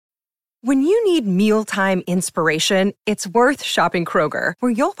When you need mealtime inspiration, it's worth shopping Kroger,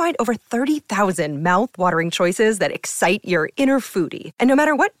 where you'll find over 30,000 mouth-watering choices that excite your inner foodie. And no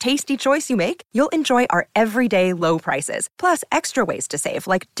matter what tasty choice you make, you'll enjoy our everyday low prices, plus extra ways to save,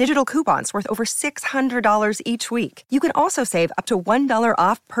 like digital coupons worth over $600 each week. You can also save up to $1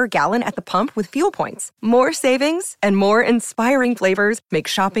 off per gallon at the pump with fuel points. More savings and more inspiring flavors make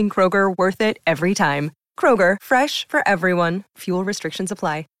shopping Kroger worth it every time. Kroger, fresh for everyone. Fuel restrictions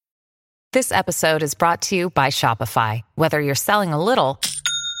apply. This episode is brought to you by Shopify. Whether you're selling a little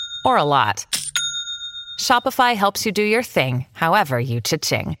or a lot, Shopify helps you do your thing, however you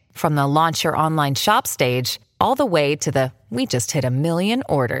cha-ching. From the launch your online shop stage, all the way to the we just hit 1 million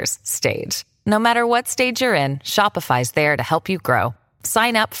orders stage. No matter what stage you're in, Shopify's there to help you grow.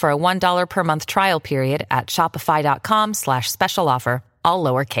 Sign up for a $1 per month trial period at shopify.com/special offer, all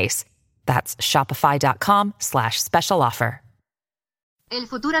lowercase. That's shopify.com/special offer. El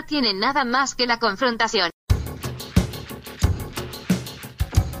futuro tiene nada más que la confrontación.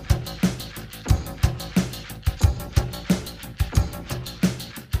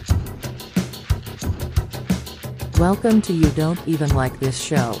 Welcome to You Don't Even Like This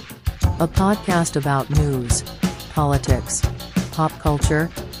Show, a podcast about news, politics, pop culture,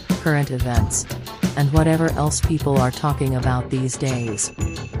 current events, and whatever else people are talking about these days.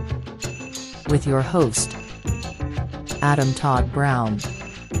 With your host, Adam Todd Brown.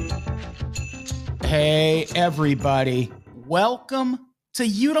 Hey, everybody. Welcome to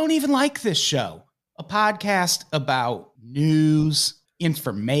You Don't Even Like This Show, a podcast about news,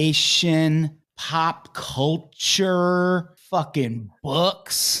 information, pop culture, fucking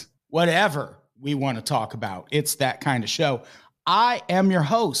books, whatever we want to talk about. It's that kind of show. I am your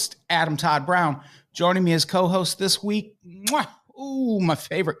host, Adam Todd Brown. Joining me as co-host this week, my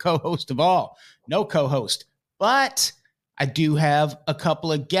favorite co-host of all. No co-host, but I do have a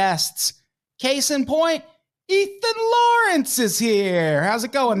couple of guests. Case in point, Ethan Lawrence is here. How's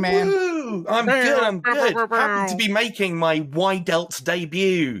it going, man? Woo! I'm good. Happy to be making my Wydelt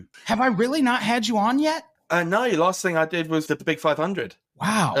debut. Have I really not had you on yet? No, last thing I did was the Big 500.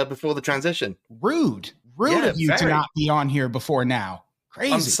 Wow. Before the transition. Rude of you to not be on here before now.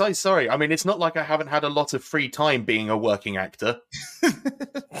 Crazy. I'm so sorry. I mean, it's not like I haven't had a lot of free time being a working actor.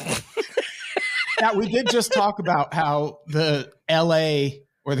 Now, we did just talk about how the LA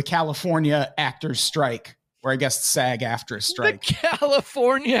or the California actors strike, or I guess SAG after strike. The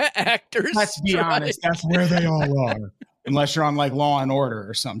California actors Let's be strike. honest, that's where they all are. Unless you're on like Law and Order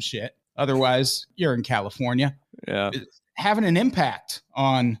or some shit. Otherwise, you're in California. Yeah. It's having an impact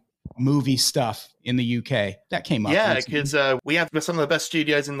on movie stuff in the UK. That came up. Yeah, because we have some of the best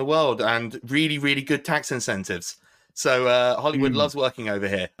studios in the world and really, really good tax incentives. So Hollywood loves working over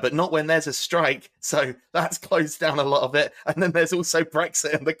here, but not when there's a strike. So that's closed down a lot of it. And then there's also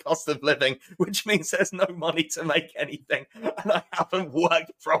Brexit and the cost of living, which means there's no money to make anything. And I haven't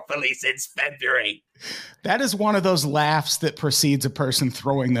worked properly since February. That is one of those laughs that precedes a person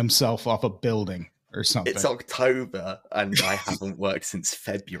throwing themselves off a building or something. It's October and I haven't worked since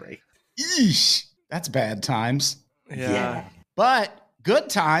February. Eesh, that's bad times. Yeah. But good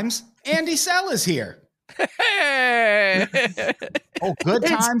times. Andy Sell is here. Hey! Oh, good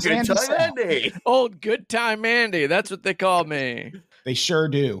times, Good Andy time, Sell. Andy. Old good time Andy. That's what they call me. They sure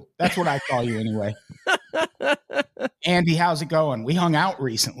do. That's what I call you anyway. Andy, how's it going? We hung out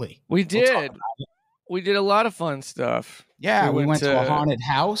recently. We We'll talk did. about it. We did a lot of fun stuff. Yeah, we went to a haunted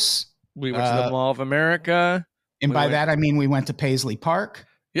house. We went to the Mall of America. And by that, I mean we went to Paisley Park.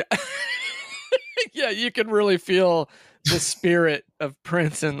 Yeah. Yeah, you can really feel the spirit of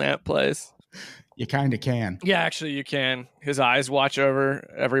Prince in that place. You kind of can. Yeah, actually, you can. His eyes watch over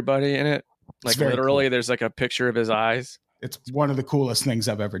everybody in it. Like very literally, cool. There's like a picture of his eyes. It's one of the coolest things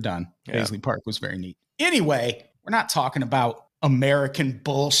I've ever done. Yeah. Paisley Park was very neat. Anyway, we're not talking about American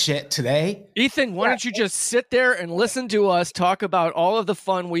bullshit today. Ethan, why don't you just sit there and listen to us talk about all of the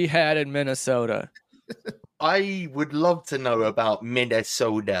fun we had in Minnesota? I would love to know about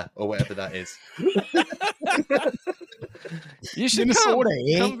Minnesota or whatever that is. You should Minnesota,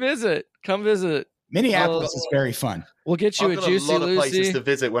 eh? come visit. Come visit. Minneapolis is very fun. We'll get you I've a got Juicy a lot of places Lucy. to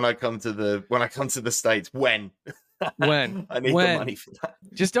visit when I come to the States. When? When? I need the When? money for that.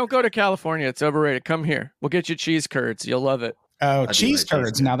 Just don't go to California. It's overrated. Come here. We'll get you cheese curds. You'll love it. Oh, do cheese like cheese curds.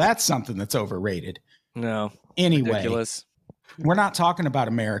 curds. Now that's something that's overrated. No. Anyway, Ridiculous. we're not talking about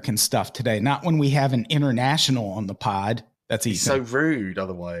American stuff today. Not when we have an international on the pod. That's It's Ethan. so rude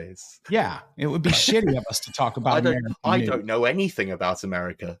otherwise. Yeah, it would be shitty of us to talk about American I news. don't know anything about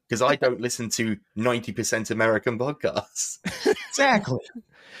America because I don't listen to 90% American podcasts. Exactly.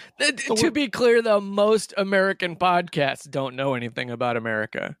 To be clear, though, most American podcasts don't know anything about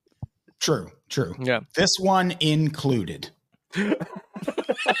America. True. Yeah. This one included.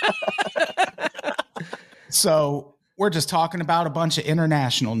 So we're just talking about a bunch of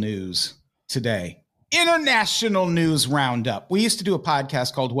international news today. International news roundup. We used to do a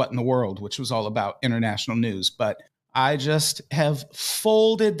podcast called What in the World, which was all about international news, but I just have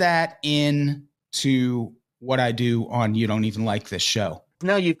folded that into what I do on You Don't Even Like This Show.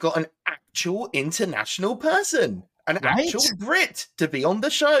 Now you've got an actual international person, an actual Brit to be on the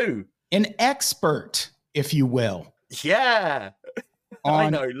show. An expert, if you will. Yeah. I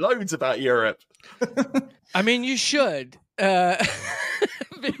know loads about Europe. I mean, you should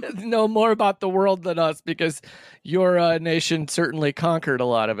know more about the world than us because your nation certainly conquered a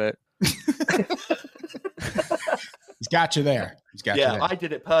lot of it. He's got you there. Yeah, I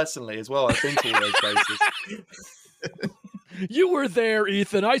did it personally as well. I've been to all those places. You were there,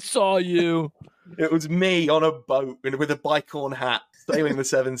 Ethan. I saw you. It was me on a boat with a bicorn hat, sailing the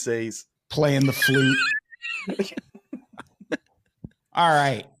seven seas. Playing the flute. All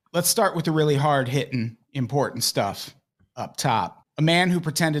right, let's start with the really hard-hitting, important stuff up top. A man who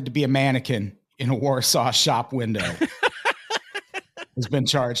pretended to be a mannequin in a Warsaw shop window has been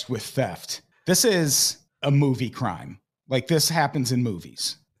charged with theft. This is a movie crime. Like, this happens in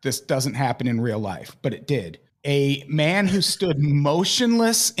movies. This doesn't happen in real life, but it did. A man who stood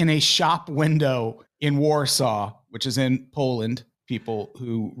motionless in a shop window in Warsaw, which is in Poland, people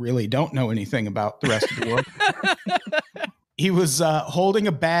who really don't know anything about the rest of the world. He was holding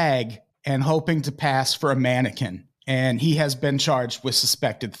a bag and hoping to pass for a mannequin, and he has been charged with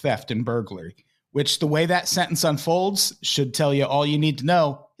suspected theft and burglary, which the way that sentence unfolds should tell you all you need to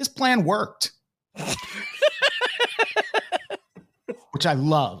know. His plan worked. Which I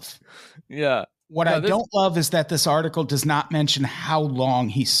love. Yeah. What I don't love is that this article does not mention how long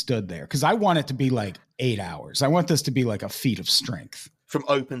he stood there, because I want it to be like 8 hours. I want this to be like a feat of strength. From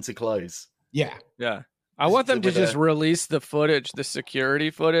open to close. Yeah. Yeah. I want them to just release the footage, the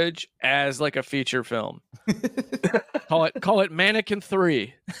security footage, as like a feature film. Call it Mannequin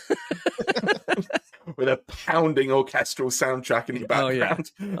 3. With a pounding orchestral soundtrack in the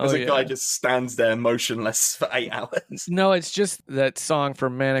background. As a guy just stands there motionless for 8 hours. No, it's just that song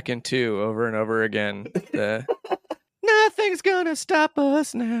from Mannequin 2 over and over again. Nothing's gonna stop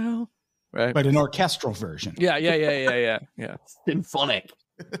us now. Right. But an orchestral version. Yeah. Symphonic.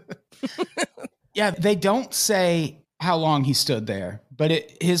 Yeah, they don't say how long he stood there, but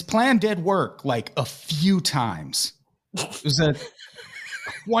his plan did work like a few times. It was a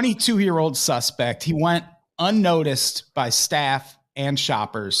 22-year-old suspect. He went unnoticed by staff and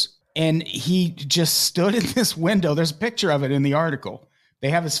shoppers, and he just stood in this window. There's a picture of it in the article. They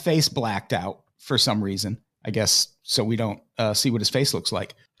have his face blacked out for some reason, I guess, so we don't see what his face looks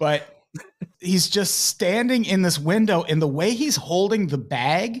like. But he's just standing in this window, and the way he's holding the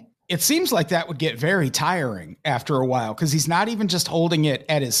bag, it seems like that would get very tiring after a while, because he's not even just holding it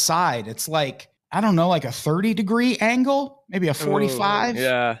at his side. It's like, I don't know, like a 30-degree angle, maybe a 45. Ooh,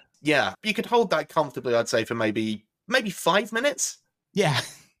 yeah. You could hold that comfortably, I'd say, for maybe 5 minutes. Yeah.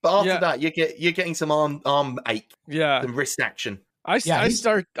 But after that, you're getting some arm ache. Yeah. Some wrist action. I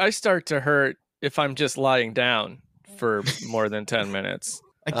start to hurt if I'm just lying down for more than 10 minutes.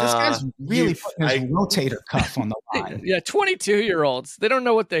 Like, this guy's really putting his rotator cuff on the line. Yeah, 22-year-olds. They don't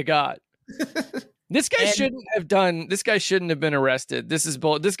know what they got. This guy shouldn't have been arrested. This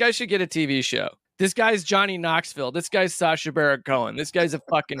guy should get a TV show. This guy's Johnny Knoxville. This guy's Sacha Baron Cohen. This guy's a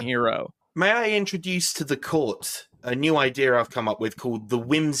fucking hero. May I introduce to the court a new idea I've come up with called the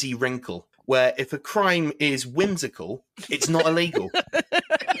whimsy wrinkle, where if a crime is whimsical, it's not illegal.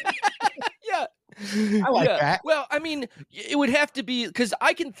 Yeah. I like that. Well, I mean, it would have to be, because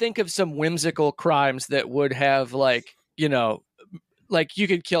I can think of some whimsical crimes that would have, like, you know, like you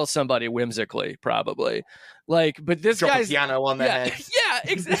could kill somebody whimsically, probably. Like, but this Drop guy's a piano on their head. Yeah,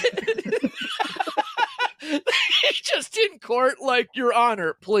 exactly. Just in court, like, Your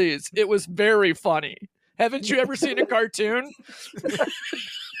Honor, please. It was very funny. Haven't you ever seen a cartoon?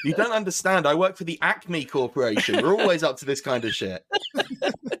 You don't understand. I work for the Acme Corporation. We're always up to this kind of shit.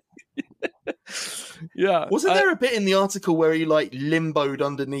 Yeah. Wasn't there a bit in the article where he like limboed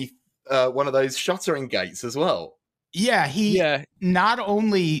underneath one of those shuttering gates as well? Yeah, not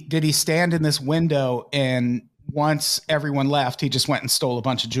only did he stand in this window and once everyone left, he just went and stole a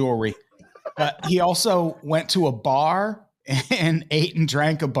bunch of jewelry. But he also went to a bar and ate and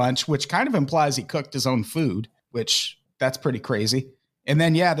drank a bunch, which kind of implies he cooked his own food, which that's pretty crazy. And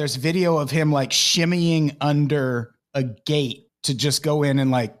then, there's video of him like shimmying under a gate to just go in and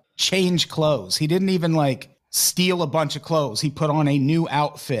like change clothes. He didn't even like steal a bunch of clothes. He put on a new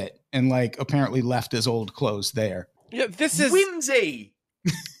outfit and like apparently left his old clothes there. Yeah, this is whimsy.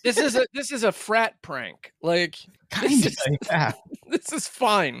 This is a frat prank. Like, Kind of, yeah. this is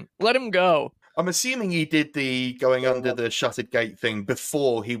fine. Let him go. I'm assuming he did the going under the shuttered gate thing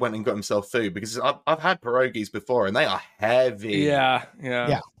before he went and got himself food, because I've had pierogies before and they are heavy. Yeah.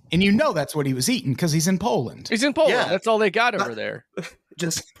 And that's what he was eating because he's in Poland. He's in Poland. Yeah. That's all they got over there.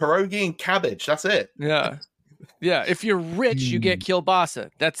 Just pierogi and cabbage. That's it. Yeah. Yeah. If you're rich, you get kielbasa.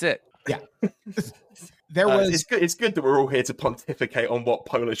 That's it. Yeah. There was. It's good that we're all here to pontificate on what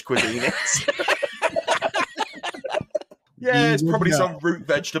Polish cuisine is. Yeah, it's probably some root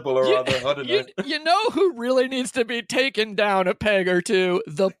vegetable or other. I don't know. You know who really needs to be taken down a peg or two?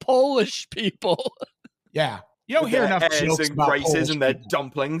 The Polish people. Yeah. You don't hear enough jokes and about races Polish and their people.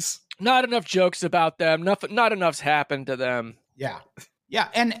 dumplings. Not enough jokes about them. Not enough's happened to them. Yeah. Yeah.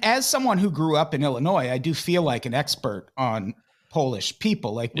 And as someone who grew up in Illinois, I do feel like an expert on Polish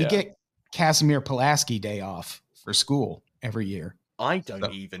people. Like we get Casimir Pulaski Day off for school every year. I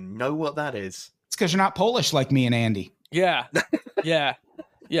don't even know what that is. It's because you're not Polish like me and Andy. Yeah. Yeah.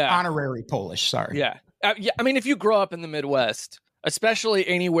 Yeah. Honorary Polish, sorry. Yeah. Yeah. I mean, if you grow up in the Midwest, especially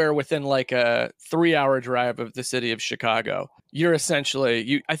anywhere within like a 3-hour drive of the city of Chicago, you're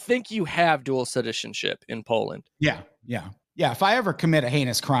essentially, I think you have dual citizenship in Poland. Yeah. Yeah. Yeah. If I ever commit a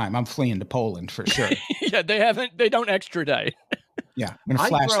heinous crime, I'm fleeing to Poland for sure. Yeah. They don't extradite. Yeah. I'm going to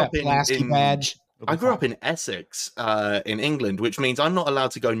flash that Pulaski badge. I grew up in Essex, in England, which means I'm not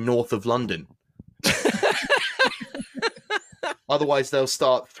allowed to go north of London. Otherwise, they'll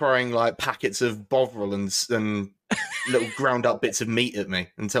start throwing like packets of Bovril and little ground up bits of meat at me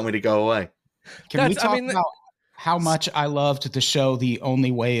and tell me to go away. Can we talk about how much I loved the show The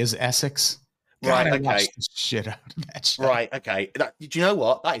Only Way is Essex? God, I watched the shit out of that show. Right, okay. Do you know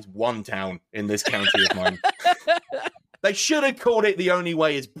what? That is one town in this county of mine. They should have called it The Only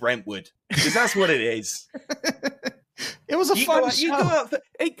Way is Brentwood, because that's what it is. It was a fun show.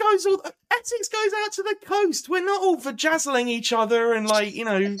 Essex goes out to the coast. We're not all vajazzling each other and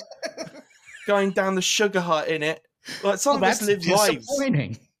going down the sugar hut in it. Like some of us live lives.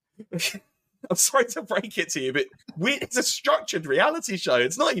 I'm sorry to break it to you, but it's a structured reality show.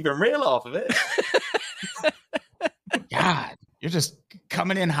 It's not even real half of it. God, you're just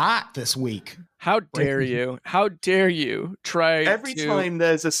coming in hot this week. How dare you? How dare you try Every time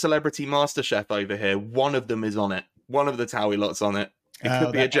there's a celebrity master chef over here, one of them is on it. One of the Towie lot's on it. It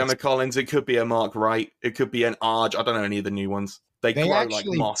could be a Gemma Collins. It could be a Mark Wright. It could be an Arge. I don't know any of the new ones. They grow like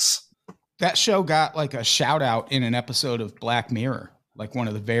moss. That show got like a shout out in an episode of Black Mirror, like one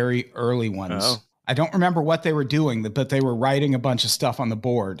of the very early ones. Oh. I don't remember what they were doing, but they were writing a bunch of stuff on the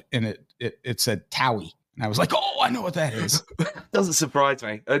board, and it said Towie. And I was like, oh, I know what that is. Doesn't surprise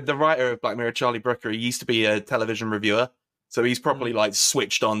me. The writer of Black Mirror, Charlie Brooker, he used to be a television reviewer. So he's probably like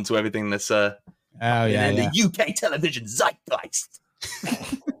switched on to everything that's in the UK television zeitgeist.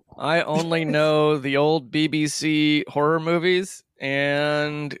 I only know the old BBC horror movies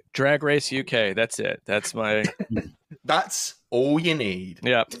and Drag Race UK. That's it. That's my... That's all you need.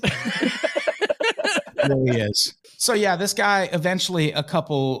 Yep. It really is. So yeah, this guy, eventually a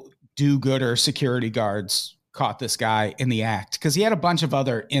couple do-gooder security guards caught this guy in the act, because he had a bunch of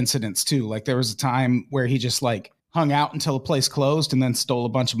other incidents too. Like there was a time where he just like hung out until the place closed and then stole a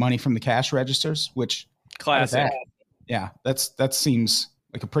bunch of money from the cash registers, which classic. Yeah, that seems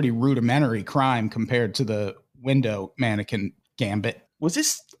like a pretty rudimentary crime compared to the window mannequin gambit. Was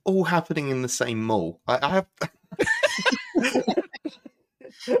this all happening in the same mall? I have.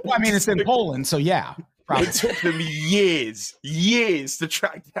 Well, I mean, it's in Poland, so yeah. Probably. It took them years to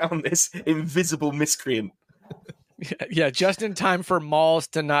track down this invisible miscreant. Yeah, just in time for malls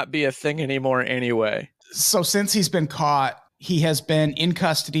to not be a thing anymore anyway. So since he's been caught, he has been in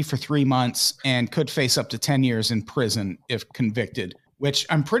custody for 3 months and could face up to 10 years in prison if convicted, which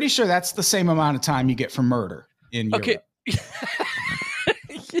I'm pretty sure that's the same amount of time you get for murder in Europe.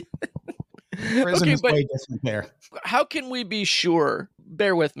 Prison is way different there. How can we be sure,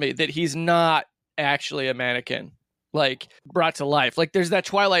 bear with me, that he's not actually a mannequin, like brought to life? Like there's that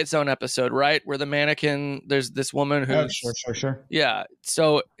Twilight Zone episode, right, where the mannequin, there's this woman who sure. Yeah,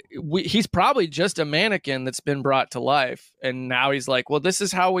 so he's probably just a mannequin that's been brought to life, and now he's like, well, this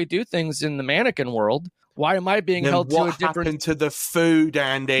is how we do things in the mannequin world. Why am I being held to a different... What happened to the food,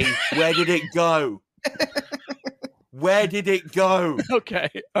 Andy? Where did it go? Where did it go? Okay,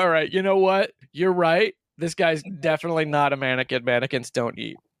 all right, you know what, you're right, this guy's definitely not a mannequin. Mannequins don't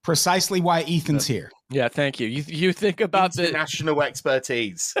eat. Precisely why Ethan's here. Yeah, thank you. You think about the national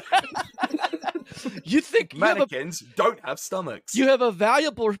expertise. You think mannequins don't have stomachs. You have a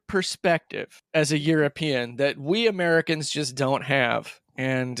valuable perspective as a European that we Americans just don't have.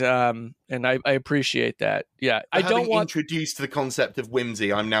 And I appreciate that. Yeah, I don't want introduced the concept of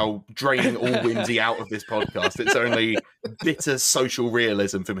whimsy. I'm now draining all whimsy out of this podcast. It's only bitter social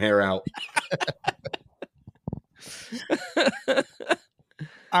realism from here out.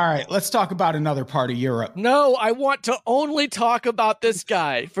 All right, let's talk about another part of Europe. No, I want to only talk about this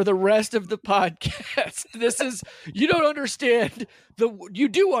guy for the rest of the podcast. You don't understand. You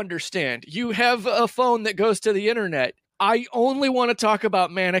do understand. You have a phone that goes to the internet. I only want to talk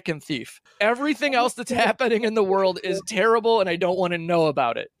about Mannequin Thief. Everything else that's happening in the world is terrible, and I don't want to know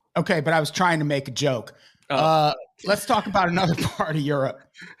about it. Okay, but I was trying to make a joke. Let's talk about another part of Europe.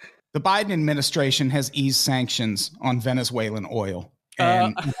 The Biden administration has eased sanctions on Venezuelan oil.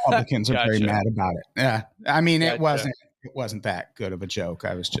 And Republicans are very mad about it. Yeah, I mean, it wasn't that good of a joke.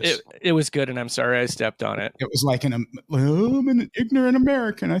 I was just it was good, and I'm sorry I stepped on it. It was like I'm an ignorant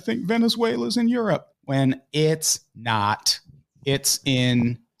American. I think Venezuela's in Europe when it's not. It's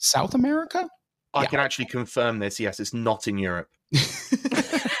in South America. I can actually confirm this. Yes, it's not in Europe.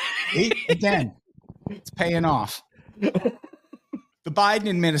 Again, it's paying off. The Biden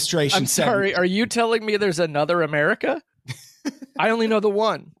administration. I'm sorry. Are you telling me there's another America? I only know the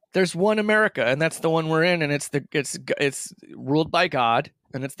one. There's one America, and that's the one we're in, and it's ruled by God,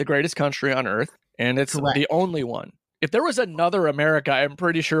 and it's the greatest country on earth, and it's Correct. The only one. If there was another America, I'm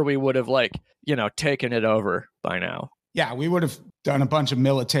pretty sure we would have taken it over by now. Yeah, we would have done a bunch of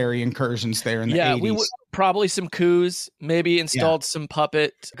military incursions there in the 80s. We would probably some coups, maybe installed some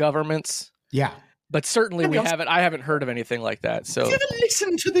puppet governments. Yeah. But certainly I haven't heard of anything like that. So you ever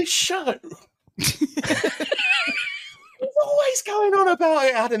listen to this show? He's always going on about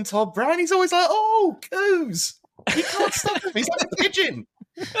it, Adam Todd Brown. He's always like, oh, coos. He can't stop him. He's like a pigeon.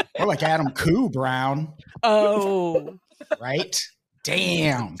 Or like Adam Coo Brown. Oh. Right?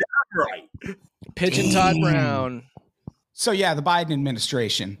 Damn. Right. Pigeon Todd Brown. So, yeah, the Biden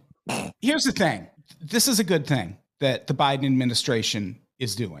administration. Here's the thing. This is a good thing that the Biden administration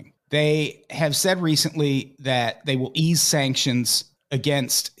is doing. They have said recently that they will ease sanctions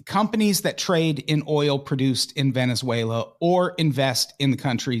against companies that trade in oil produced in Venezuela or invest in the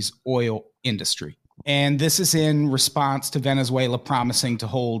country's oil industry. And this is in response to Venezuela promising to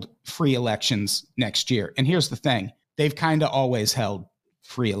hold free elections next year. And here's the thing. They've kind of always held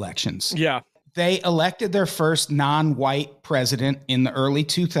free elections. Yeah. They elected their first non-white president in the early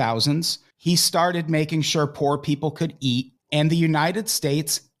 2000s. He started making sure poor people could eat. And the United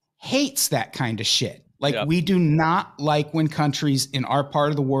States hates that kind of shit. We do not like when countries in our part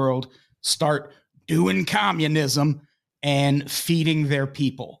of the world start doing communism and feeding their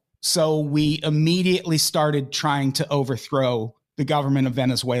people. So we immediately started trying to overthrow the government of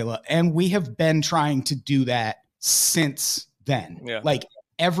Venezuela. And we have been trying to do that since then. Yeah.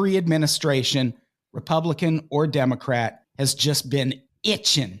 Every administration, Republican or Democrat, has just been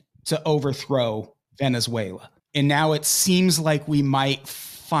itching to overthrow Venezuela. And now it seems like we might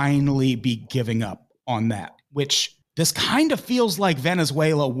finally be giving up on that, which this kind of feels like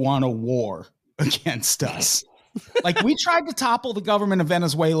Venezuela won a war against us. We tried to topple the government of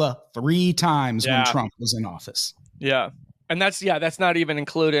Venezuela 3 times when Trump was in office. Yeah. And that's not even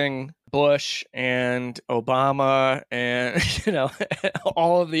including Bush and Obama and,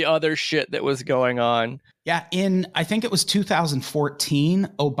 all of the other shit that was going on. Yeah. I think it was 2014,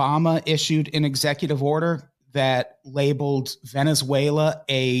 Obama issued an executive order that labeled Venezuela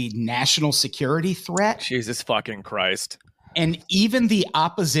a national security threat. Jesus fucking Christ. And even the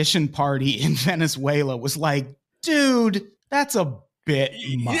opposition party in Venezuela was like, dude, that's a bit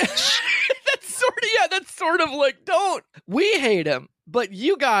much. That's sort of like, don't. We hate him, but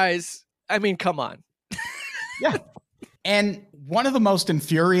you guys, I mean, come on. Yeah. And one of the most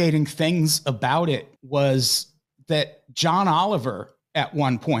infuriating things about it was that John Oliver at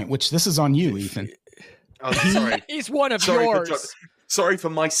one point, which this is on you, Ethan. Oh, sorry. He's one of yours. Sorry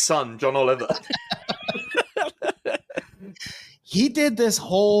for my son, John Oliver. He did this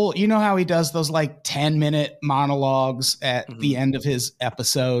whole, you know how he does those 10-minute monologues at the end of his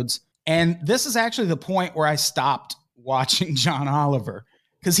episodes. And this is actually the point where I stopped watching John Oliver,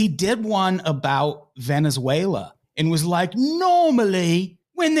 because he did one about Venezuela and was like, normally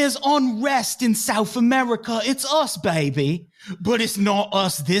when there's unrest in South America, it's us, baby, but it's not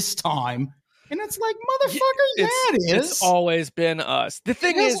us this time. And it's like, motherfucker, it is. It's always been us. The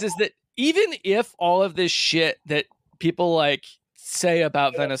thing is that even if all of this shit that people say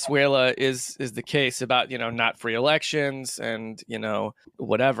about Venezuela is the case about, not free elections and,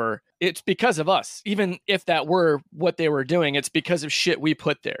 whatever, it's because of us. Even if that were what they were doing, it's because of shit we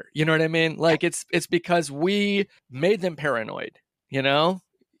put there. You know what I mean? It's because we made them paranoid,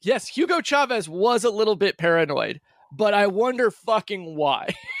 Yes, Hugo Chavez was a little bit paranoid, but I wonder fucking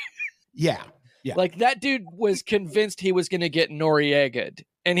why. Yeah. Yeah. Like that dude was convinced he was going to get Noriega'd.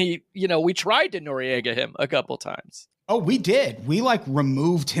 And he, we tried to Noriega him a couple times. Oh, we did. We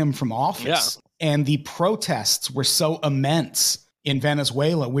removed him from office. Yeah. And the protests were so immense in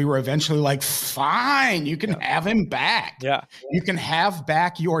Venezuela. We were eventually like, fine, you can have him back. Yeah. You can have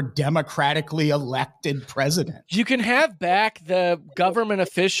back your democratically elected president. You can have back the government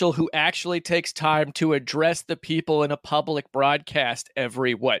official who actually takes time to address the people in a public broadcast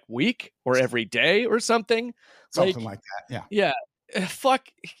every, week or every day or something? Something like that. Yeah. Yeah.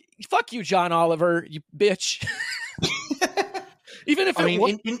 Fuck you, John Oliver, you bitch. Even if it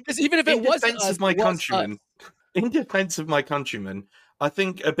wasn't in defense of my countrymen, I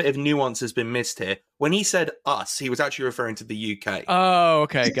think a bit of nuance has been missed here. When he said us, he was actually referring to the UK. Oh,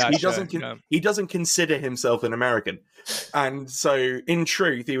 okay, gotcha. He doesn't consider himself an American, and so in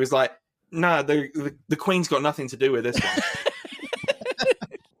truth, he was like, "No, the Queen's got nothing to do with this one."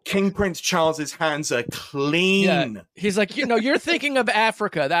 King Prince Charles's hands are clean. Yeah. He's like, you're thinking of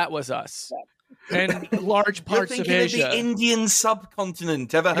Africa. That was us. And large parts of Asia. Of the Indian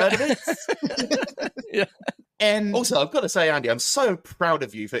subcontinent. Ever heard of it? Yeah. And also, I've got to say, Andy, I'm so proud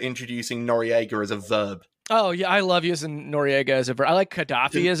of you for introducing Noriega as a verb. Oh, yeah. I love using Noriega as a verb. I like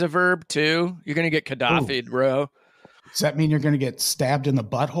Gaddafi as a verb, too. You're going to get Gaddafi'd, bro. Does that mean you're going to get stabbed in the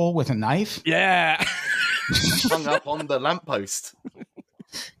butthole with a knife? Yeah. Hung up on the lamppost.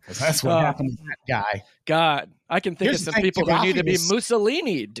 Because that's what happened to that guy. God, I can think of some people who need to be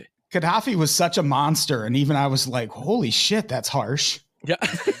Mussolini'd. Gaddafi was such a monster, and even I was like, holy shit, that's harsh. Yeah.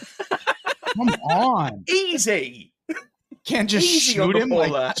 Come on. Easy. Can't just shoot him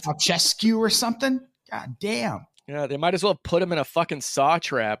like Ceausescu or something? God damn. Yeah, they might as well put him in a fucking saw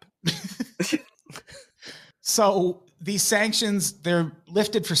trap. So these sanctions, they're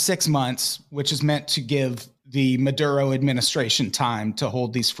lifted for 6 months, which is meant to give the Maduro administration time to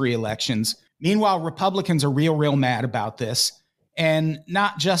hold these free elections. Meanwhile, Republicans are real mad about this. And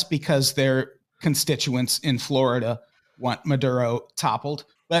not just because their constituents in Florida want Maduro toppled,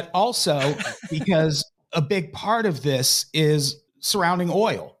 but also because a big part of this is surrounding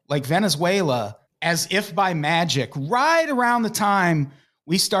oil. Like Venezuela, as if by magic, right around the time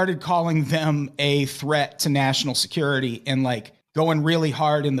we started calling them a threat to national security and going really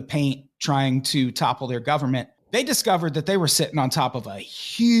hard in the paint trying to topple their government, they discovered that they were sitting on top of a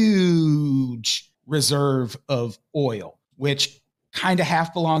huge reserve of oil, which kind of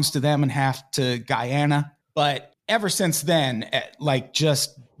half belongs to them and half to Guyana. But ever since then,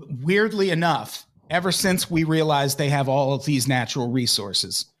 just weirdly enough, ever since we realized they have all of these natural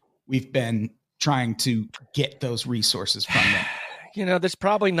resources, we've been trying to get those resources from them. There's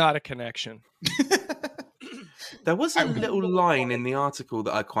probably not a connection. There was a little line in the article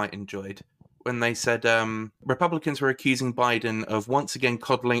that I quite enjoyed when they said Republicans were accusing Biden of once again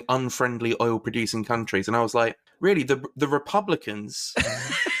coddling unfriendly oil-producing countries. And I was like, really? The Republicans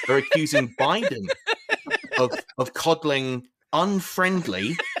are accusing Biden of coddling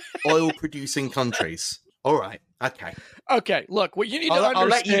unfriendly oil-producing countries. All right. Okay. Okay. Look, what you need to understand... I'll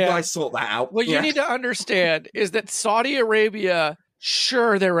let you guys sort that out. What you need to understand is that Saudi Arabia,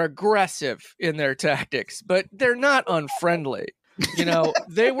 sure, they're aggressive in their tactics, but they're not unfriendly.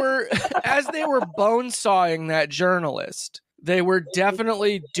 They were, as they were bone sawing that journalist, they were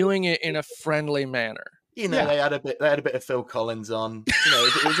definitely doing it in a friendly manner. They had a bit of Phil Collins on.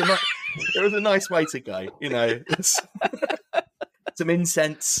 It was a nice way to go. Some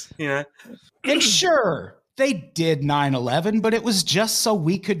incense. And sure, they did 9/11, but it was just so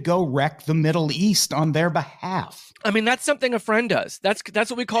we could go wreck the Middle East on their behalf. I mean, that's something a friend does. That's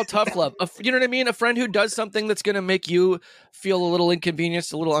what we call tough love. You know what I mean? A friend who does something that's going to make you feel a little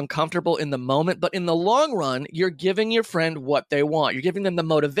inconvenienced, a little uncomfortable in the moment. But in the long run, you're giving your friend what they want. You're giving them the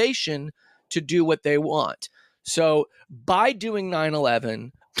motivation to do what they want. So by doing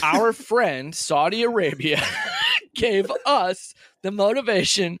 9/11, our friend, Saudi Arabia, gave us the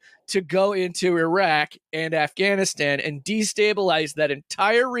motivation to go into Iraq and Afghanistan and destabilize that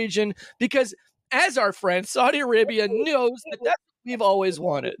entire region because, as our friend, Saudi Arabia knows that that's what we've always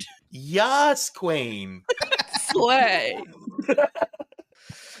wanted. Yes, Queen. Slay.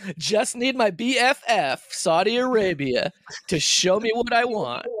 Just need my BFF, Saudi Arabia, to show me what I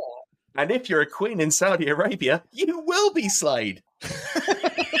want. And if you're a queen in Saudi Arabia, you will be slayed.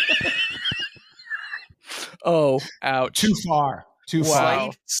 Oh, ouch. Too far.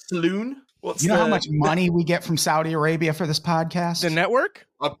 Slayed? Sloon? You know how much money we get from Saudi Arabia for this podcast? The network?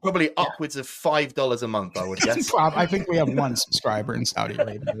 Probably upwards of $5 a month, I would guess. I think we have one subscriber in Saudi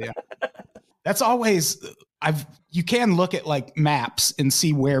Arabia. Yeah. That's always you can look at like maps and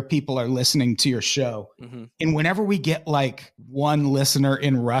see where people are listening to your show. Mm-hmm. And whenever we get like one listener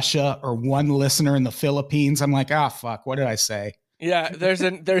in Russia or one listener in the Philippines, I'm like, fuck, what did I say? Yeah, that's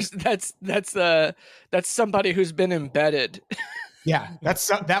somebody who's been embedded. Yeah,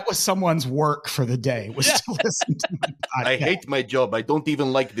 that was someone's work for the day, was to listen to my podcast. I hate my job. I don't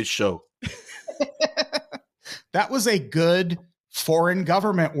even like this show. That was a good foreign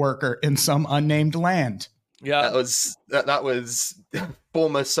government worker in some unnamed land. Yeah, that was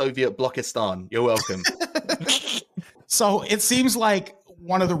former Soviet Blokistan. You're welcome. So it seems like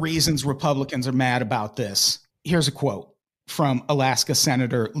one of the reasons Republicans are mad about this. Here's a quote from Alaska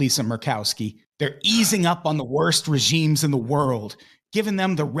Senator Lisa Murkowski. They're easing up on the worst regimes in the world, giving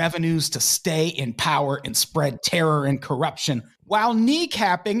them the revenues to stay in power and spread terror and corruption while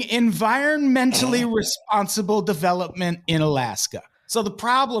kneecapping environmentally responsible development in Alaska. So the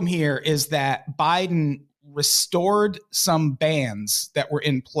problem here is that Biden restored some bans that were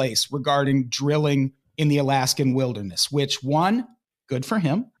in place regarding drilling in the Alaskan wilderness, which one, good for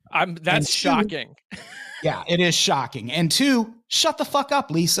him. That's shocking. Yeah, it is shocking. And two, shut the fuck up,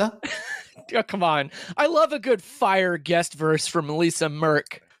 Lisa. Oh, come on. I love a good fire guest verse from Lisa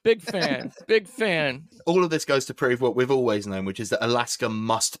Merck. Big fan. Big fan. All of this goes to prove what we've always known, which is that Alaska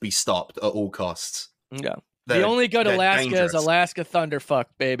must be stopped at all costs. Yeah. The only good Alaska dangerous. is Alaska Thunderfuck,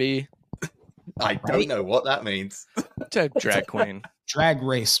 baby. I don't know what that means. It's a drag queen. Drag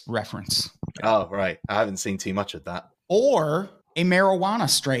race reference. Oh, right. I haven't seen too much of that. Or a marijuana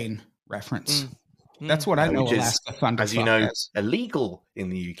strain reference. That's what I know Alaska Thunderfuck as you know, is. Illegal in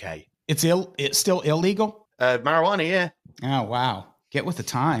the UK. It's still illegal? Marijuana, yeah. Oh, wow. Get with the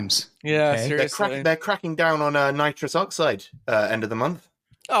times. Yeah, Okay. seriously. They're cracking down on nitrous oxide end of the month.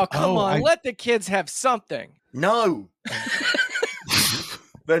 Oh, come on. Let the kids have something. No.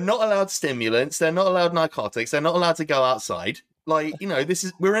 They're not allowed stimulants. They're not allowed narcotics. They're not allowed to go outside. Like,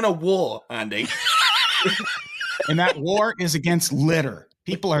 we're in a war, Andy. And that war is against litter.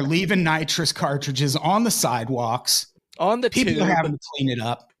 People are leaving nitrous cartridges on the sidewalks. On the People tube. are having to clean it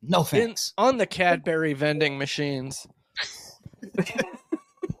up. No thanks. On the Cadbury vending machines.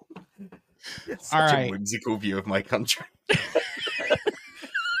 Such a whimsical view of my country.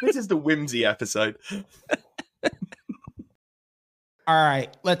 This is the whimsy episode. All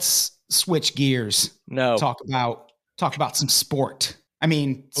right, let's switch gears. No. Talk about some sport. I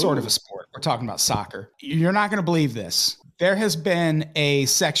mean, sort of a sport. We're talking about soccer. You're not going to believe this. There has been a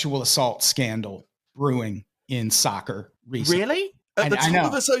sexual assault scandal brewing in soccer recently. Really? At the top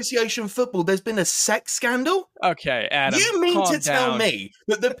of association football, there's been a sex scandal? Okay, Adam. You mean to tell down. me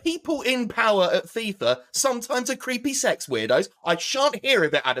that the people in power at FIFA sometimes are creepy sex weirdos? I shan't hear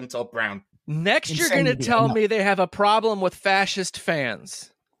of it, Adam Todd Brown. Next, you're going to tell me they have a problem with fascist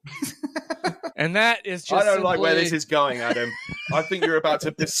fans. And that is just I don't like where this is going, Adam. I think you're about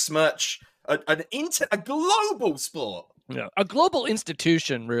to besmirch a global sport. Yeah, a global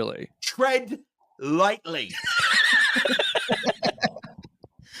institution, really. Tread lightly.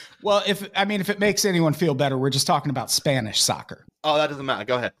 Well, if it makes anyone feel better, we're just talking about Spanish soccer. Oh, that doesn't matter.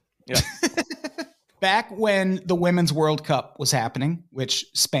 Go ahead. Yeah. Back when the Women's World Cup was happening, which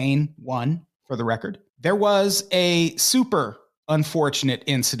Spain won, for the record, there was a super unfortunate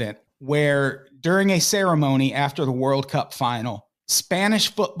incident where during a ceremony after the World Cup final,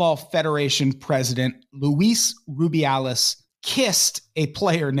 Spanish Football Federation President Luis Rubiales kissed a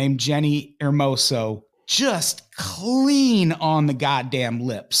player named Jenny Hermoso just clean on the goddamn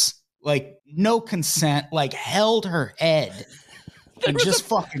lips. Like, no consent, like held her head and just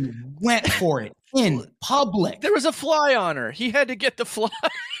fucking went for it in public. There was a fly on her. He had to get the fly.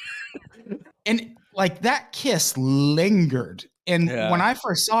 And like that kiss lingered. And when I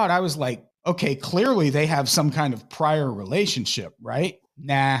first saw it, I was like, okay, clearly they have some kind of prior relationship, right?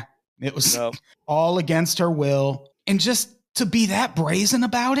 Nah, it was all against her will. And just to be that brazen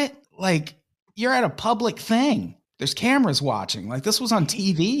about it, like, you're at a public thing. There's cameras watching. Like, this was on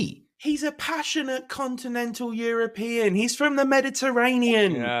TV. He's a passionate continental European. He's from the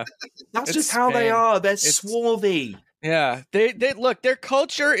Mediterranean. Yeah. That's just how they are. They're swarthy. Yeah. They look, their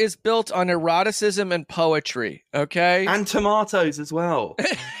culture is built on eroticism and poetry, okay? And tomatoes as well.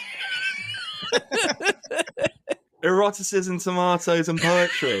 Eroticism, tomatoes, and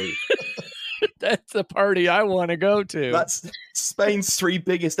poetry. That's the party I want to go to. That's Spain's 3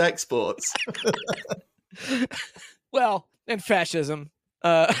 biggest exports. Well, and fascism.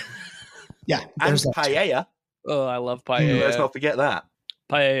 Yeah. And paella. Oh, I love paella. Let's not forget that.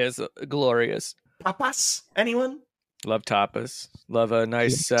 Paella is glorious. Tapas? Anyone? Love tapas. Love a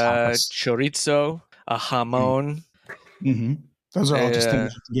nice chorizo, a jamon. Mm-hmm. Those are all just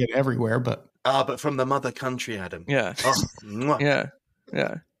things you can get everywhere, but but from the mother country, Adam. Yeah. Oh, mwah.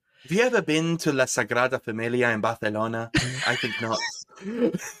 Yeah. Have you ever been to La Sagrada Familia in Barcelona? I think not.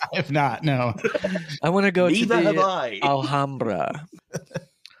 I have not. No. I want to go to Neither have the I. Alhambra,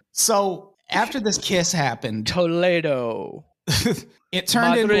 So after this kiss happened, Toledo. it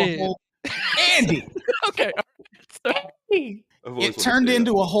turned into a Madrid. whole Andy. Okay. It turned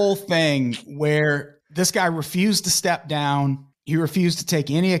into a whole thing where this guy refused to step down. He refused to take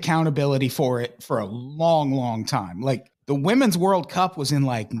any accountability for it for a long, long time. Like the Women's World Cup was in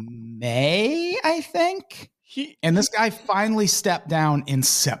like May, I think. And this guy finally stepped down in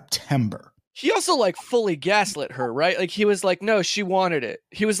September. He also like fully gaslit her, right? Like he was like, no, she wanted it.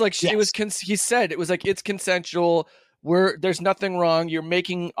 He was like, Yes. he said it was like, it's consensual. There's nothing wrong. You're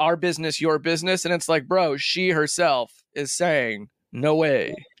making our business your business. And it's like, bro, she herself is saying, no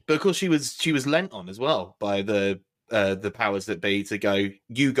way. But of course she was lent on as well by the powers that be to go,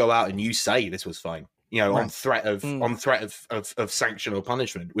 you go out and you say this was fine. You know, Right. on threat of sanction or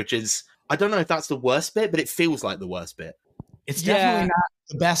punishment, which is, I don't know if that's the worst bit, but it feels like the worst bit. It's definitely not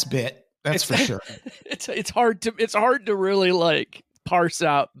the best bit. That's for sure. It's hard to really like parse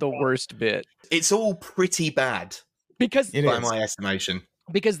out the worst bit. It's all pretty bad Because It by is. my estimation.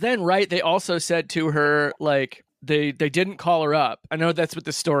 Because then, right, they also said to her, like, they didn't call her up. I know that's what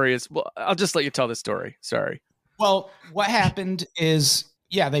the story is. Well, I'll just let you tell the story. Sorry. Well, what happened is,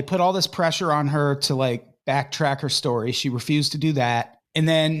 they put all this pressure on her to like backtrack her story. She refused to do that. And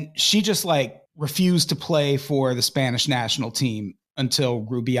then she just like refused to play for the Spanish national team until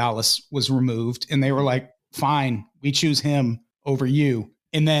Rubiales was removed. And they were like, fine, we choose him over you.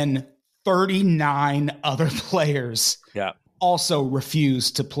 And then 39 other players also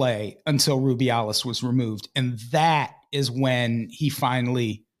refused to play until Rubiales was removed. And that is when he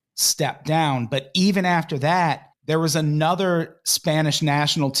finally stepped down. But even after that, there was another Spanish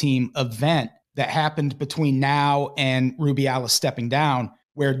national team event that happened between now and Rubiales stepping down,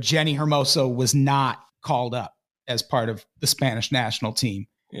 where Jenny Hermoso was not called up as part of the Spanish national team.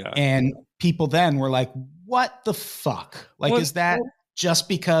 Yeah. And people then were like, what the fuck? Like, is that just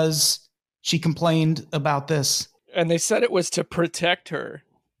because she complained about this? And they said it was to protect her,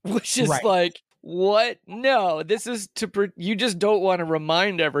 which is Right. like, what? No, this is you just don't want to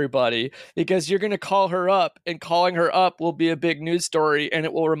remind everybody because you're going to call her up, and calling her up will be a big news story, and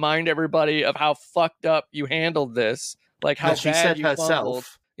it will remind everybody of how fucked up you handled this. Like how She bad said you fumbled.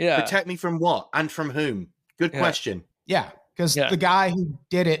 herself, Yeah. protect me from what? And from whom? Good question. Yeah, because the guy who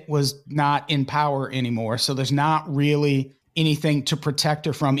did it was not in power anymore. So there's not really anything to protect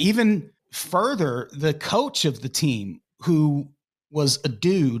her from. Even further, the coach of the team, who was a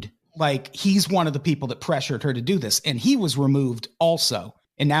dude, like he's one of the people that pressured her to do this. And he was removed also.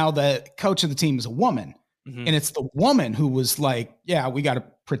 And now the coach of the team is a woman. Mhm. And it's the woman who was like, yeah, we got to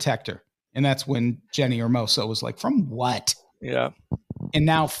protect her. And that's when Jenny Hermoso was like, from what? Yeah. And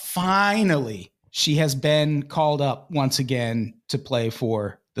now finally, she has been called up once again to play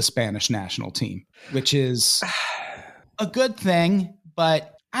for the Spanish national team, which is a good thing.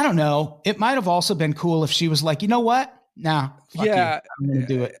 But I don't know. It might have also been cool if she was like, you know what? Nah, fuck you. I'm going to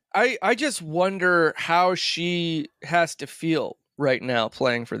do it. I just wonder how she has to feel right now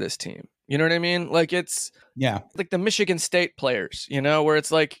playing for this team. You know what I mean? Like it's like the Michigan State players, you know, where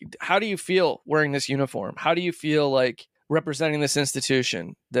it's like, how do you feel wearing this uniform? How do you feel like representing this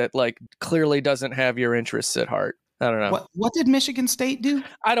institution that like clearly doesn't have your interests at heart? I don't know. What did Michigan State do?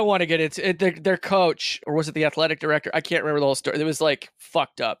 I don't want to get into it. Their coach, or was it the athletic director? I can't remember the whole story. It was like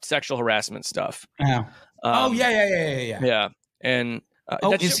fucked up sexual harassment stuff. Yeah. Yeah. And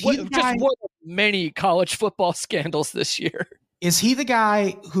that's is he the guy- just one of many college football scandals this year. Is he the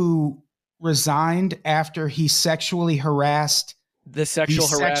guy who resigned after he sexually harassed the sexual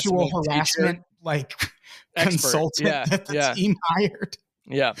harassment like consultant that the team hired?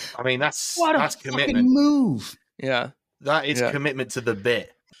 Yeah. I mean, that's commitment. Move. Yeah. That is commitment to the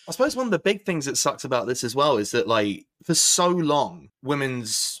bit. I suppose one of the big things that sucks about this as well is that, like, for so long,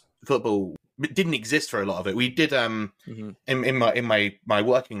 women's football didn't exist for a lot of it. We did in my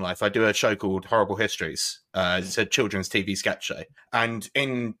working life, I do a show called Horrible Histories. It's a children's TV sketch show. And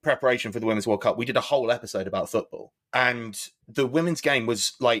in preparation for the Women's World Cup, we did a whole episode about football. And the women's game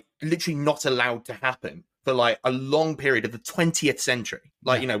was like literally not allowed to happen for like a long period of the 20th century.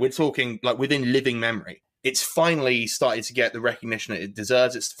 Like, you know, we're talking like within living memory. It's finally started to get the recognition that it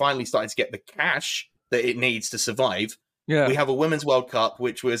deserves. It's finally started to get the cash that it needs to survive. Yeah. We have a Women's World Cup,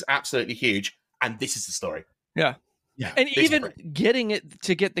 which was absolutely huge. And this is the story. Yeah. Yeah. And even getting it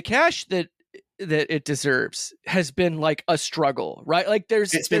to get the cash that it deserves has been like a struggle, right? Like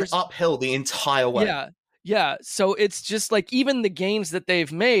it's been uphill the entire way. Yeah. Yeah, so it's just like even the gains that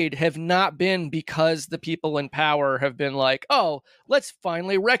they've made have not been because the people in power have been like, oh, let's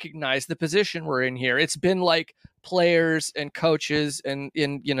finally recognize the position we're in here. It's been like players and coaches and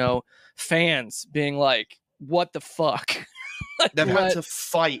fans being like, what the fuck? They've had to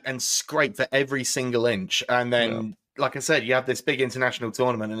fight and scrape for every single inch. And then, like I said, you have this big international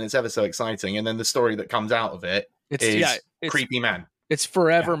tournament and it's ever so exciting. And then the story that comes out of it is creepy man. It's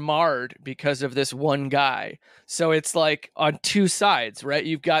forever marred because of this one guy. So it's like on two sides, right?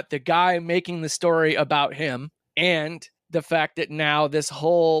 You've got the guy making the story about him and the fact that now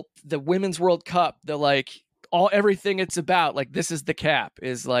the Women's World Cup, everything it's about, like this is the cap,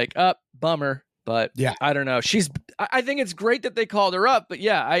 is like, bummer. But I don't know. I think it's great that they called her up, but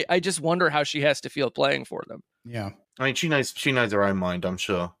I just wonder how she has to feel playing for them. Yeah. I mean, she knows her own mind, I'm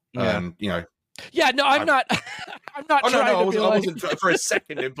sure. Yeah. Yeah, no, I'm not. I'm not trying to be I wasn't for a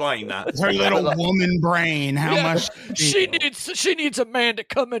second implying that. Her little woman brain. How much she needs a man to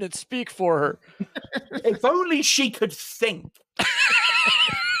come in and speak for her. If only she could think.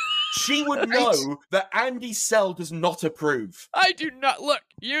 She would know that Andy Sell does not approve. I do not. Look,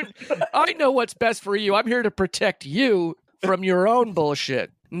 I know what's best for you. I'm here to protect you from your own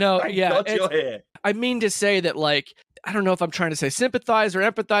bullshit. No, Thank God you're here. I mean to say that, like, I don't know if I'm trying to say sympathize or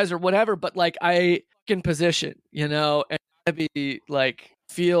empathize or whatever, but like I can position, and be like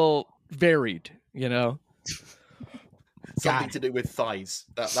feel varied, Something to do with thighs.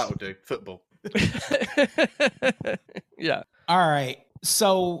 That would do. Football. Yeah. All right.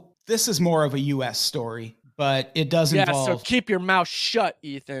 So this is more of a U.S. story, but it does involve. Yeah. So keep your mouth shut,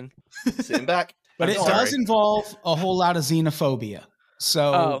 Ethan. Sitting back. But it does involve a whole lot of xenophobia.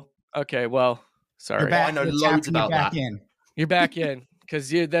 So. Oh, okay. Well, sorry. I know loads about that. You're back in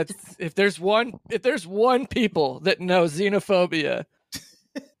because if there's one people that know xenophobia,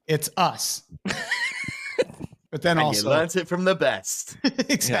 it's us. But then also you learned it from the best.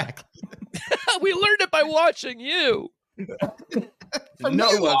 Exactly. We learned it by watching you. No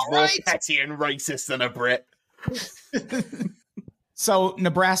one's more petty and racist than a Brit. So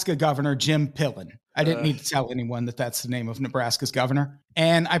Nebraska Governor Jim Pillen. I didn't need to tell anyone that that's the name of Nebraska's governor.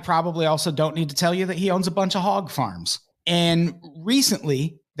 And I probably also don't need to tell you that he owns a bunch of hog farms. And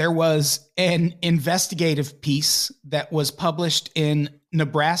recently there was an investigative piece that was published in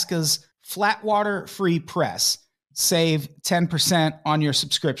Nebraska's Flatwater Free Press. Save 10% on your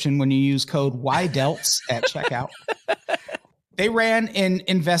subscription when you use code YDELTS at checkout. They ran an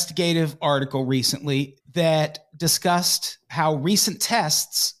investigative article recently that discussed how recent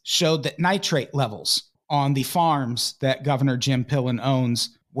tests showed that nitrate levels on the farms that Governor Jim Pillen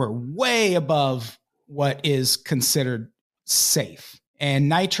owns were way above what is considered safe. And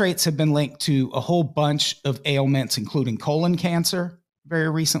nitrates have been linked to a whole bunch of ailments, including colon cancer very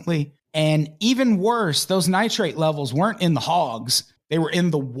recently. And even worse, those nitrate levels weren't in the hogs. They were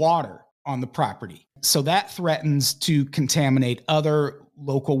in the water on the property. So that threatens to contaminate other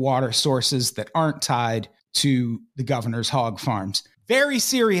local water sources that aren't tied to the governor's hog farms. Very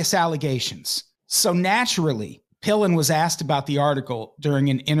serious allegations. So naturally, Pillen was asked about the article during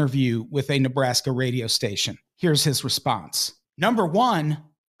an interview with a Nebraska radio station. Here's his response. Number one,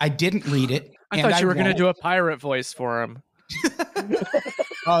 I didn't read it. I thought you were going to do a pirate voice for him.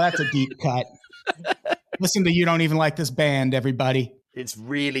 Oh, that's a deep cut. Listen to You Don't Even Like This Band, everybody. It's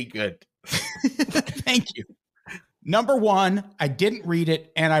really good. Thank you. Number one, I didn't read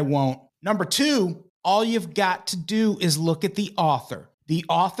it and I won't. Number two, all you've got to do is look at the author. The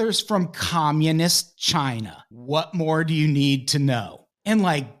author's from communist China. What more do you need to know? And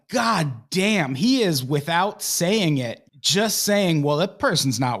like, God damn, he is, without saying it, just saying, well, that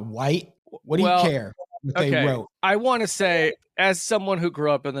person's not white. What do you care what they wrote? I want to say, as someone who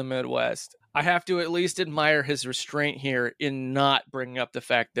grew up in the Midwest, I have to at least admire his restraint here in not bringing up the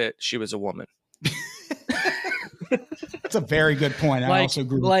fact that she was a woman. That's a very good point. I also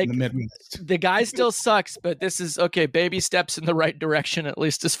grew up in the Midwest. The guy still sucks, but this is okay. Baby steps in the right direction, at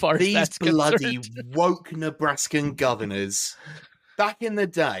least as far as that's concerned. These bloody woke Nebraskan governors. Back in the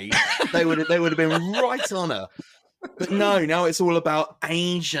day, they would have been right on her. But no, now it's all about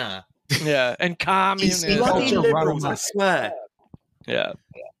Asia. Yeah, and communism. Bloody liberals, I swear. Yeah.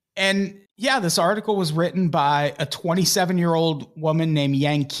 And yeah, this article was written by a 27-year-old woman named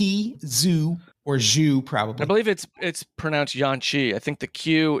Yankee Zhu, or Zhu, probably. I believe it's pronounced Yanqi. I think the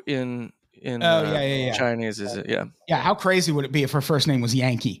Q in Chinese is it? Yeah. Yeah. How crazy would it be if her first name was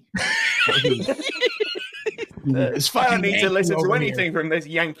Yankee? I don't need to listen to anything from this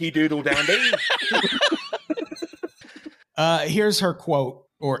Yankee Doodle Dandy. Here's her quote,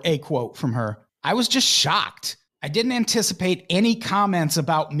 or a quote from her. I was just shocked. I didn't anticipate any comments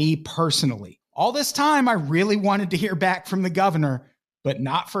about me personally. All this time, I really wanted to hear back from the governor, but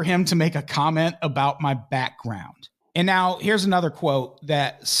not for him to make a comment about my background. And now here's another quote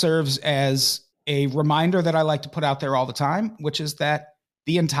that serves as a reminder that I like to put out there all the time, which is that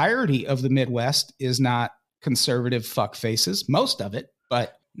the entirety of the Midwest is not conservative fuckfaces. Most of it,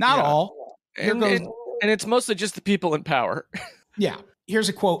 but not all. And it's mostly just the people in power. Yeah. Here's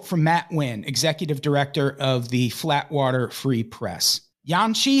a quote from Matt Wynn, executive director of the Flatwater Free Press.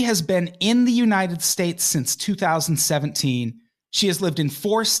 Yanqi has been in the United States since 2017. She has lived in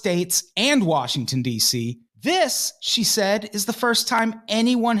 4 states and Washington, D.C. This, she said, is the first time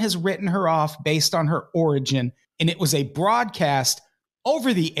anyone has written her off based on her origin, and it was a broadcast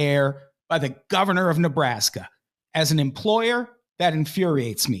over the air by the governor of Nebraska. As an employer, that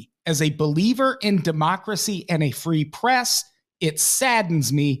infuriates me. As a believer in democracy and a free press, it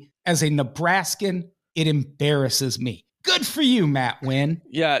saddens me. As a Nebraskan, it embarrasses me. Good for you, Matt Wynn.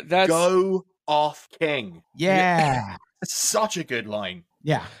 Yeah, that's... Go off, King. Yeah. Such a good line.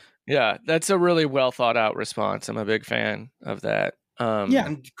 Yeah. Yeah, that's a really well thought out response. I'm a big fan of that. Yeah.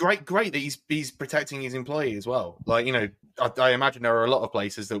 And great that he's protecting his employee as well. Like, you know, I imagine there are a lot of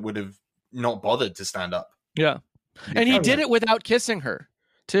places that would have not bothered to stand up. Yeah. And he did it without kissing her,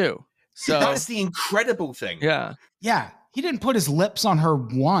 too. So that's the incredible thing. Yeah. Yeah. He didn't put his lips on her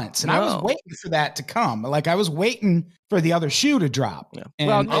once. And I was waiting for that to come. Like, I was waiting for the other shoe to drop. Yeah. And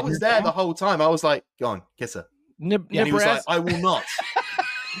well, I was there the whole time. I was like, go on, kiss her. He was like, I will not.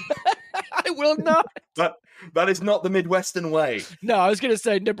 I will not. That is not the Midwestern way. No, I was going to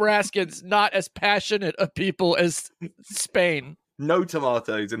say Nebraskans not as passionate a people as Spain. No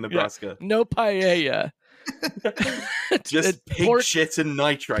tomatoes in Nebraska. Yeah. No paella. Just pig shit and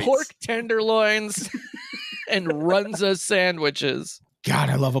nitrates. Pork tenderloins and runza sandwiches. God,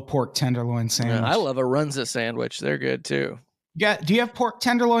 I love a pork tenderloin sandwich. I love a runza sandwich. They're good too. Yeah. Do you have pork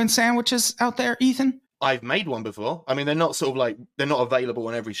tenderloin sandwiches out there, Ethan? I've made one before. I mean, they're not they're not available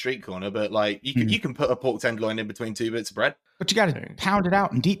on every street corner, but like you can put a pork tenderloin in between 2 bits of bread. But you got to pound it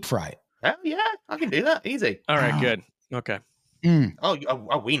out and deep fry it. Hell yeah, I can do that. Easy. All right, good. Okay.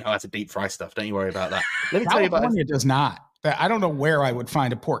 Oh, we know how to deep fry stuff. Don't you worry about that. Let me tell you about California does not. I don't know where I would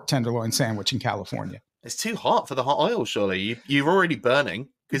find a pork tenderloin sandwich in California. It's too hot for the hot oil, surely. You're already burning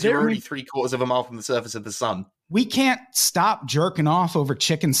because you're already 3/4 of a mile from the surface of the sun. We can't stop jerking off over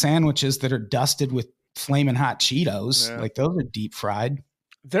chicken sandwiches that are dusted with flaming hot Cheetos. Yeah. Like, those are deep fried.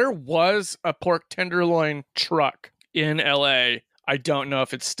 There was a pork tenderloin truck in LA. I don't know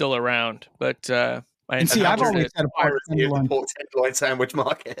if it's still around, but I've always said a pork tenderloin sandwich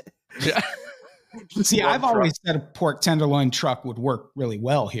market. Yeah. See, I've always said a pork tenderloin truck would work really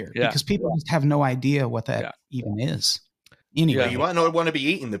well here because people just have no idea what that even is. Anyway, you might not want to be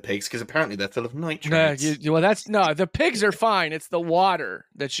eating the pigs because apparently they're full of nitrates. The pigs are fine. It's the water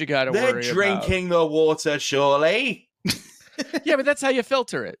that you got to worry about. They're drinking the water, surely. Yeah, but that's how you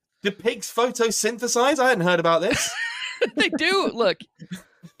filter it. Do pigs photosynthesize? I hadn't heard about this. They do. Look.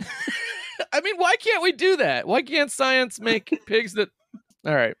 I mean, why can't we do that? Why can't science make pigs that...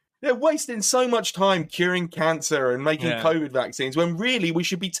 All right. They're wasting so much time curing cancer and making COVID vaccines when really we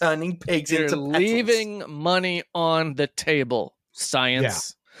should be turning pigs into petals. Leaving money on the table,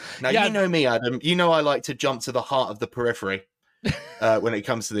 science. Yeah. Now, you know me, Adam. You know I like to jump to the heart of the periphery when it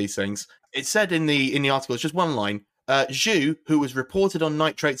comes to these things. It said in the article, it's just one line, Zhu, who was reported on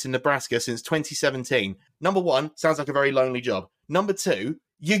nitrates in Nebraska since 2017. Number one, sounds like a very lonely job. Number two,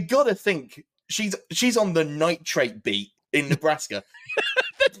 you got to think she's on the nitrate beat in Nebraska.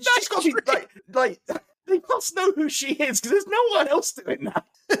 She's got to be like they must know who she is because there's no one else doing that.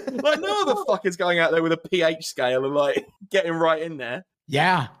 Like no other fucker's going out there with a pH scale and like getting right in there.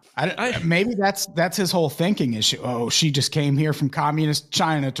 Yeah. Maybe that's his whole thinking issue. Oh, she just came here from communist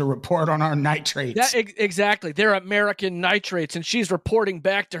China to report on our nitrates. Exactly. They're American nitrates, and she's reporting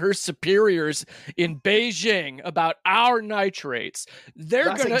back to her superiors in Beijing about our nitrates.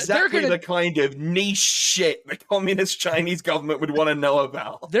 That's exactly the kind of niche shit the communist Chinese government would want to know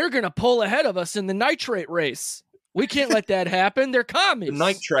about. They're going to pull ahead of us in the nitrate race. We can't let that happen. They're commies. The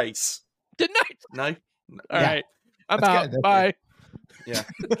nitrates. No. All right. I'm out. Bye. Yeah.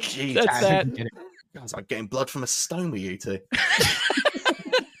 Jeez. That's that. I was like getting blood from a stone with you two.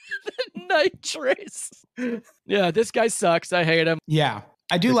 Nitrates. Yeah, this guy sucks. I hate him. Yeah.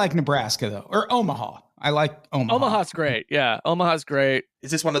 I do like Nebraska, though. Or Omaha. I like Omaha. Omaha's great. Yeah, Omaha's great. Is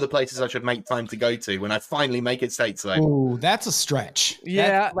this one of the places I should make time to go to when I finally make it stateside? Oh, that's a stretch.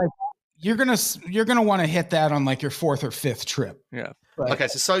 Yeah. You're gonna want to hit that on like your 4th or 5th trip. Yeah. But, okay,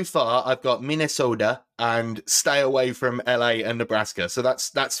 so far I've got Minnesota and stay away from LA and Nebraska. So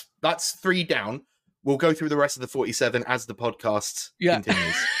that's 3 down. We'll go through the rest of the 47 as the podcast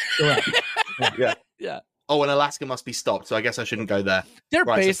continues. Correct. Yeah. Yeah. Oh, and Alaska must be stopped, so I guess I shouldn't go there. They're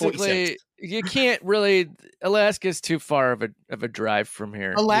Right, so basically 46. you can't really. Alaska's too far of a drive from here.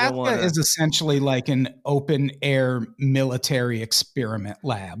 You don't Alaska wanna- is essentially like an open air military experiment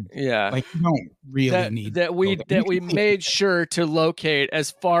lab. yeah. Like you don't really need that we to go there. made sure to locate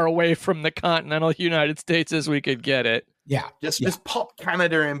as far away from the continental United States as we could get it. Yeah. Just pop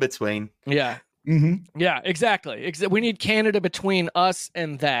Canada in between. Yeah. Mm-hmm. Yeah, exactly. We need Canada between us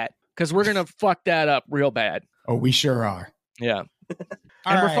and that because we're gonna fuck that up real bad. Oh, we sure are. Yeah, All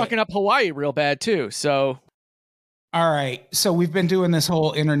and we're right. fucking up Hawaii real bad too. So All right. So we've been doing this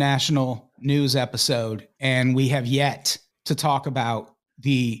whole international news episode, and we have yet to talk about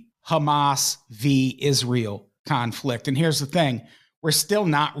the Hamas v. Israel conflict. And here's the thing. We're still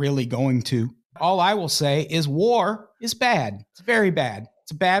not really going to. All I will say is war is bad. It's very bad.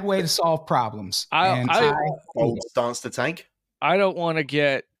 It's a bad way to solve problems. Bold stance to take. I don't want to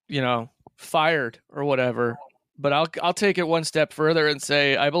get fired or whatever, but I'll take it one step further and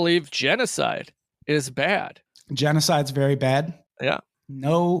say I believe genocide is bad. Genocide's very bad. Yeah.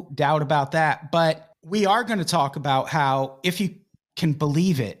 No doubt about that. But we are going to talk about how, if you can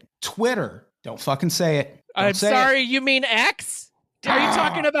believe it, Twitter, don't fucking say it. Don't I'm say sorry, it. you mean X? Are you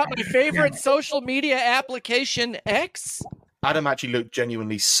talking about my favorite social media application, X? Adam actually looked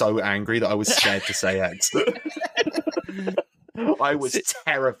genuinely so angry that I was scared to say X. I was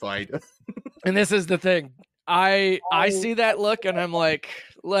terrified. And this is the thing. I see that look and I'm like,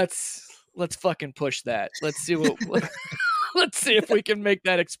 let's fucking push that. Let's see let's see if we can make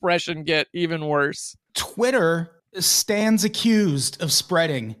that expression get even worse. Twitter stands accused of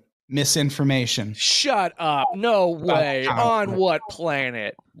spreading misinformation. Shut up. No way. On what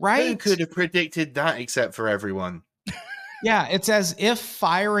planet? Right? Who could have predicted that except for everyone? Yeah, it's as if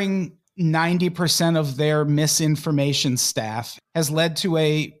firing 90% of their misinformation staff has led to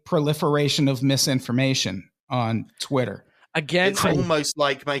a proliferation of misinformation on Twitter. Again, It's almost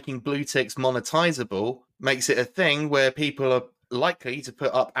like making blue ticks monetizable makes it a thing where people are likely to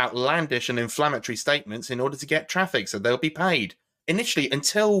put up outlandish and inflammatory statements in order to get traffic, so they'll be paid. Initially,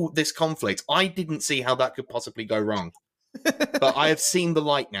 until this conflict, I didn't see how that could possibly go wrong. But I have seen the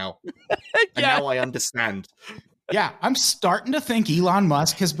light now. And now I understand. Yeah, I'm starting to think Elon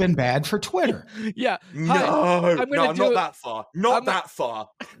Musk has been bad for Twitter. Yeah. No, I'm not that far. Not that far.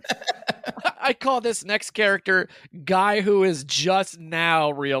 I call this next character guy who is just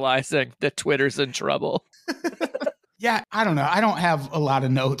now realizing that Twitter's in trouble. Yeah, I don't know. I don't have a lot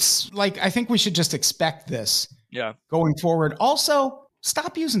of notes. Like, I think we should just expect this. Yeah. Going forward. Also,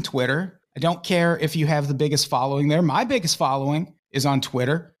 stop using Twitter. I don't care if you have the biggest following there. My biggest following is on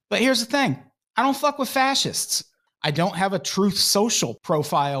Twitter. But here's the thing. I don't fuck with fascists. I don't have a Truth Social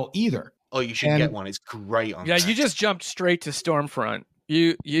profile either. Oh, you should get one. It's great on Yeah, there. you just jumped straight to Stormfront.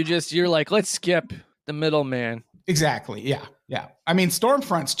 You're like, let's skip the middleman. Exactly. Yeah. Yeah. I mean,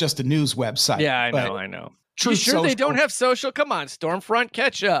 Stormfront's just a news website. Yeah, I know. Truth You sure they Social- don't have social? Come on, Stormfront,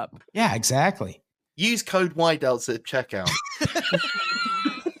 catch up. Yeah, exactly. Use code YDELTS at checkout.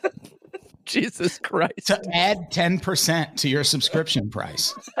 Jesus Christ. To add 10% to your subscription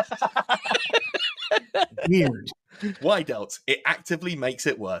price. Weird. YDELTS. It actively makes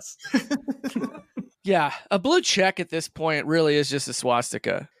it worse. Yeah, a blue check at this point really is just a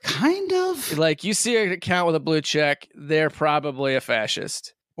swastika. Kind of. Like, you see an account with a blue check, they're probably a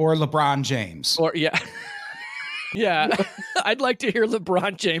fascist. Or LeBron James. Or, yeah. Yeah, I'd like to hear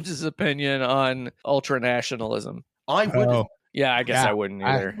LeBron James's opinion on ultranationalism. I would. Oh, Yeah, I guess Yeah, I wouldn't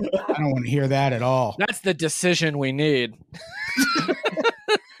either. I don't want to hear that at all. That's the decision we need.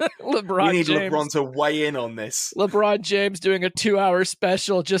 LeBron We need James. LeBron to weigh in on this. LeBron James doing a 2-hour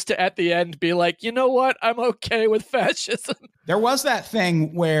special just to at the end be like, you know what? I'm okay with fascism. There was that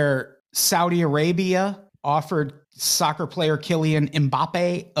thing where Saudi Arabia offered soccer player Kylian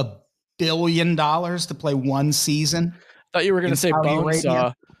Mbappe $1 billion to play one season. Thought you were going to In say Saudi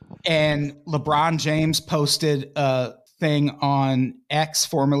Bonesaw. And LeBron James posted a thing on X,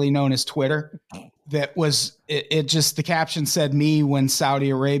 formerly known as Twitter, that was, it just, the caption said, me when Saudi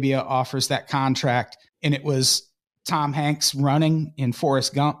Arabia offers that contract. And it was Tom Hanks running in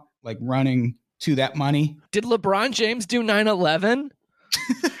Forrest Gump, like running to that money. Did LeBron James do 9/11?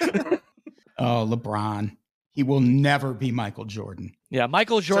 Oh, LeBron. He will never be Michael Jordan. Yeah,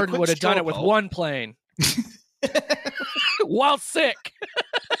 Michael Jordan quick would have done straw it with poll. one plane. While sick.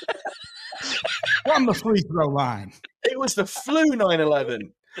 From the free throw line. It was the flu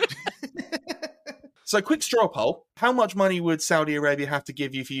 9/11. So, quick straw poll. How much money would Saudi Arabia have to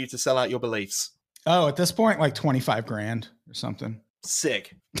give you for you to sell out your beliefs? Oh, at this point, like 25 grand or something.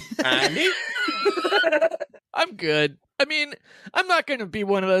 Sick. Andy? I'm good. I mean, I'm not going to be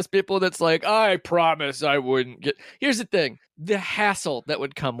one of those people that's like, I promise I wouldn't get. Here's the thing. The hassle that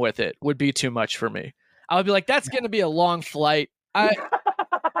would come with it would be too much for me. I would be like, that's going to be a long flight. I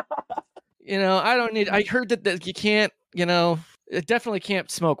don't need. I heard that you can't, it definitely can't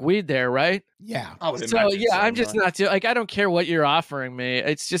smoke weed there, right? Yeah. I would So, imagine so, I'm just not too, I don't care what you're offering me.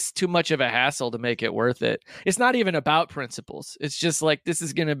 It's just too much of a hassle to make it worth it. It's not even about principles. It's just like, this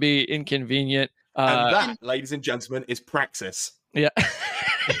is going to be inconvenient. And that, ladies and gentlemen, is praxis. Yeah.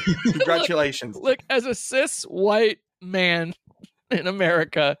 Congratulations. Look, as a cis white man in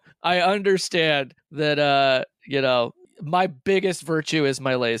America, I understand that, my biggest virtue is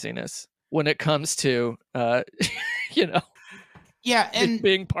my laziness when it comes to, Yeah, and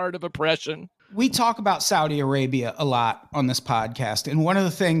being part of oppression. we talk about Saudi Arabia a lot on this podcast. And one of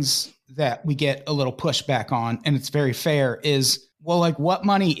the things that we get a little pushback on, and it's very fair, is, well, like, what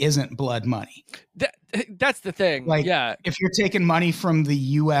money isn't blood money? That's the thing. Like, yeah. if you're taking money from the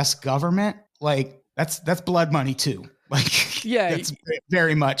U.S. government, like, that's blood money too. Like, Yeah. it's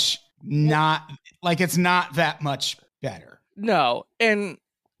very much not, like, it's not that much better. No. And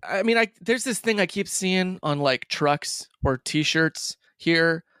I mean, there's this thing I keep seeing on like trucks or t-shirts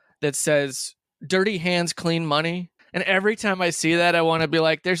here that says dirty hands, clean money. And every time I see that, I want to be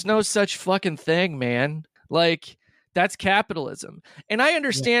like, there's no such fucking thing, man. Like, that's capitalism. And I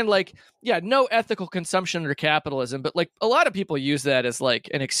understand, no ethical consumption under capitalism, but like a lot of people use that as like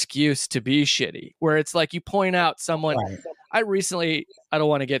an excuse to be shitty, where it's like you point out someone. Right. I don't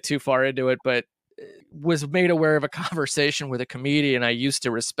want to get too far into it, but was made aware of a conversation with a comedian I used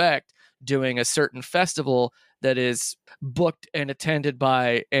to respect doing a certain festival that is booked and attended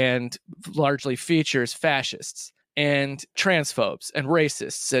by and largely features fascists and transphobes and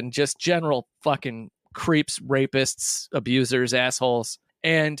racists and just general fucking creeps, rapists, abusers, assholes.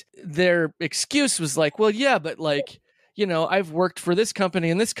 And their excuse was like, well, yeah, but like, I've worked for this company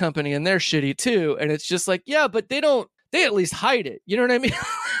and they're shitty too. And it's just like, yeah, but they at least hide it. You know what I mean?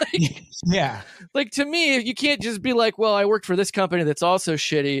 Yeah. Like, to me, you can't just be like, well, I worked for this company that's also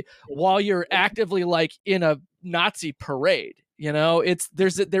shitty while you're actively like in a Nazi parade.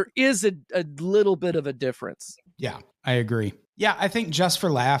 There is a little bit of a difference. Yeah, I agree. Yeah, I think Just for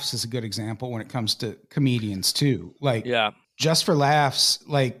Laughs is a good example when it comes to comedians too. Like, Yeah. Just for Laughs,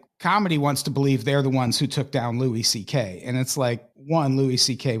 like, comedy wants to believe they're the ones who took down Louis C.K. And it's like, one, Louis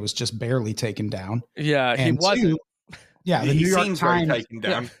C.K. was just barely taken down. Yeah, he And wasn't. two, yeah, the He New York seems very Times. taken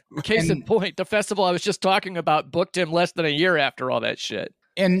down. Case in point, the festival I was just talking about booked him less than a year after all that shit.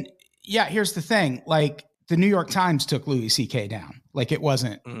 And yeah, here's the thing. Like, the New York Times took Louis C.K. down. Like, it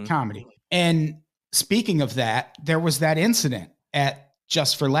wasn't comedy. And speaking of that, there was that incident at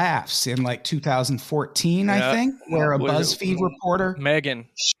Just for Laughs in like 2014, I think, where a BuzzFeed reporter, Megan,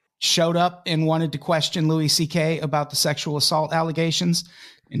 showed up and wanted to question Louis C.K. about the sexual assault allegations.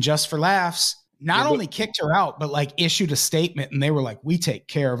 And Just for Laughs not only kicked her out, but like issued a statement, and they were like, we take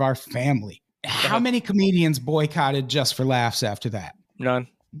care of our family. How many comedians boycotted Just for Laughs after that? None.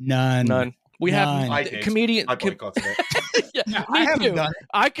 We None. have I did. comedian. I boycotted it. Yeah, No, me I haven't too. done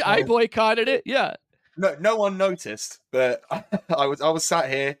it. I boycotted it. Yeah. No one noticed, but I was sat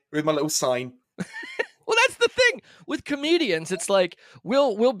here with my little sign. Well, that's the thing with comedians. It's like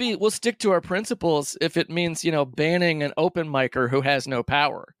we'll stick to our principles if it means banning an open micer who has no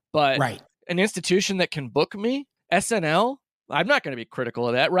power. But Right. an institution that can book me, SNL, I'm not going to be critical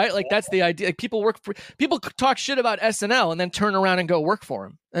of that, right? Like, that's the idea. Like, people talk shit about SNL and then turn around and go work for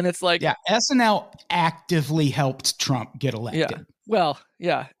him, and it's like, Yeah, SNL actively helped Trump get elected. yeah. Well,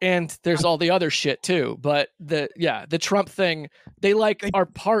 yeah, and there's all the other shit too. But the Trump thing, they are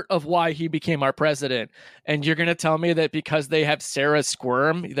part of why he became our president. And you're gonna tell me that because they have Sarah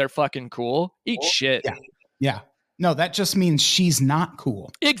Squirm, they're fucking cool? Eat shit. Yeah. No, that just means she's not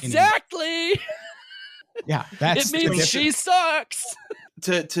cool. Exactly. Yeah, that's It means she sucks.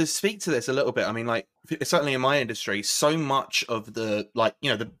 To speak to this a little bit, I mean, like, certainly in my industry, so much of the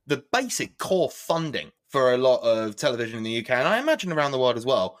the basic core funding for a lot of television in the UK, and I imagine around the world as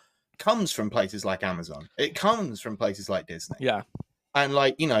well, comes from places like Amazon. It comes from places like Disney. Yeah. And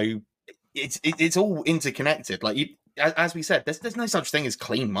it's all interconnected. Like, as we said, there's no such thing as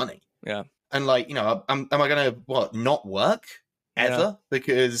clean money. Yeah. And am I going to not work ever? Yeah.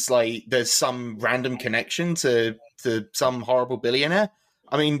 Because there's some random connection to some horrible billionaire?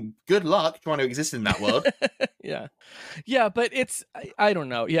 I mean, good luck trying to exist in that world. Yeah. Yeah, but it's, I don't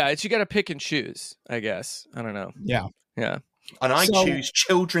know. Yeah, you got to pick and choose, I guess. I don't know. Yeah. Yeah. And I choose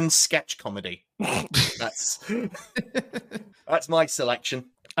children's sketch comedy. That's my selection.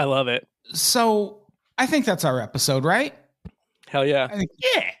 I love it. So I think that's our episode, right? Hell yeah. I think,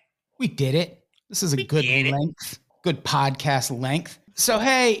 we did it. This is a good length. good podcast length. So,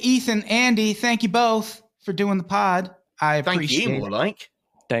 hey, Ethan, Andy, thank you both for doing the pod. I appreciate Thank you, more like.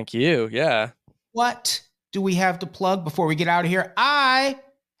 Thank you. Yeah. What do we have to plug before we get out of here? I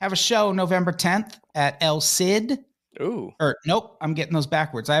have a show November 10th at El Cid. Ooh. Nope, I'm getting those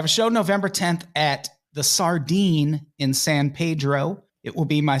backwards. I have a show November 10th at the Sardine in San Pedro. It will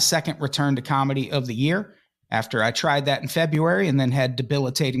be my second return to comedy of the year after I tried that in February and then had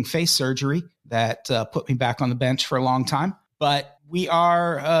debilitating face surgery that put me back on the bench for a long time. But we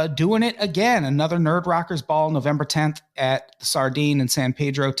are doing it again. Another Nerd Rockers Ball, November 10th at the Sardine in San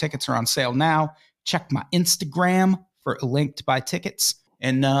Pedro. Tickets are on sale now. Check my Instagram for a link to buy tickets.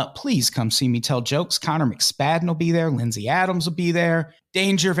 And please come see me tell jokes. Connor McSpadden will be there. Lindsay Adams will be there.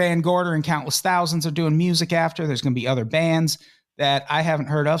 Danger Van Gorder and Countless Thousands are doing music after. There's going to be other bands that I haven't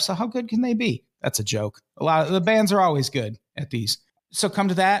heard of. So how good can they be? That's a joke. A lot of the bands are always good at these. So come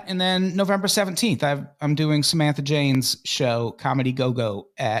to that. And then November 17th, I'm doing Samantha Jane's show, Comedy Go-Go,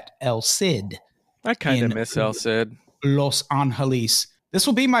 at El Cid. I kind of miss El Cid. Los Angeles. This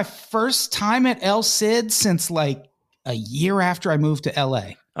will be my first time at El Cid since like a year after I moved to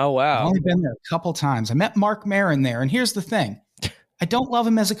LA. Oh, wow. I've only been there a couple times. I met Mark Maron there. And here's the thing. I don't love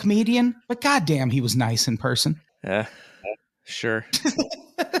him as a comedian, but goddamn, he was nice in person. Yeah, sure.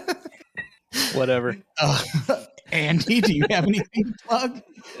 Whatever. Andy, do you have anything to plug?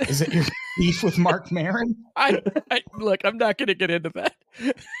 Is it your beef with Mark Maron? I look, I'm not going to get into that.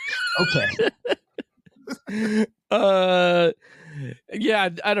 Okay. Yeah,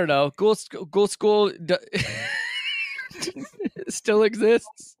 I don't know. Ghoul School still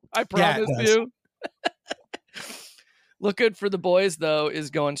exists. I promise you. Look Good for the Boys, though,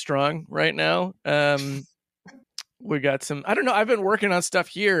 is going strong right now. We got some, I don't know. I've been working on stuff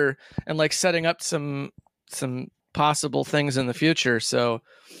here and like setting up some possible things in the future. So,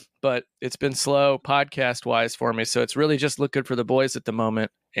 but it's been slow podcast wise for me. So it's really just Look Good for the Boys at the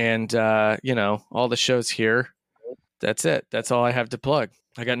moment. And, all the shows here. That's it. That's all I have to plug.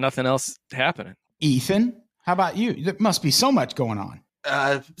 I got nothing else happening. Ethan, how about you? There must be so much going on.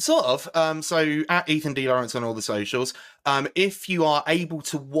 Sort of. So at Ethan D. Lawrence on all the socials. If you are able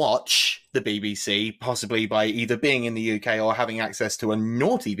to watch the BBC, possibly by either being in the UK or having access to a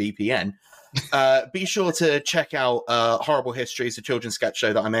naughty VPN, be sure to check out Horrible Histories, a children's sketch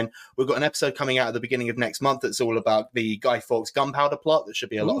show that I'm in. We've got an episode coming out at the beginning of next month that's all about the Guy Fawkes gunpowder plot. That should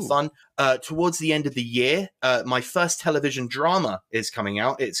be a lot of fun. Towards the end of the year, my first television drama is coming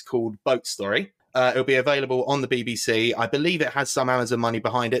out. It's called Boat Story. It'll be available on the BBC. I believe it has some Amazon money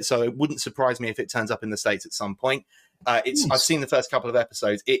behind it, so it wouldn't surprise me if it turns up in the States at some point. I've seen the first couple of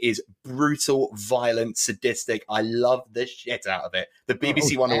episodes. It is brutal, violent, sadistic. I love the shit out of it. The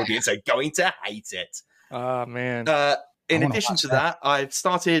BBC One audience are going to hate it. Oh, man. In addition to that,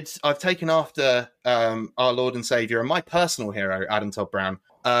 I've taken after our Lord and Savior and my personal hero, Adam Todd Brown,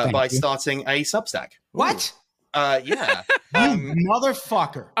 by starting a Substack. What? Yeah.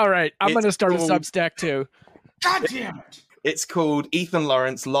 Motherfucker. All right. I'm going to start a Substack too. God damn it. It's called Ethan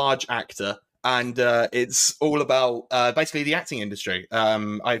Lawrence, Large Actor. And it's all about basically the acting industry.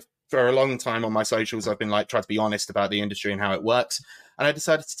 For a long time on my socials, I've been trying to be honest about the industry and how it works. And I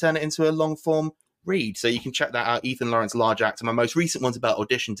decided to turn it into a long form read. So you can check that out. Ethan Lawrence, Large Actor. My most recent one's about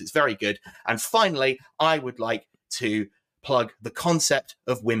auditions. It's very good. And finally, I would like to plug the concept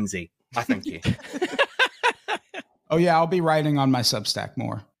of whimsy. I thank you. Oh yeah, I'll be writing on my Substack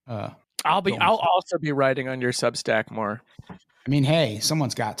more. I'll also be writing on your Substack more. I mean, hey,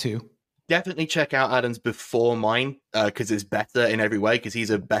 someone's got to. Definitely check out Adam's before mine because it's better in every way because he's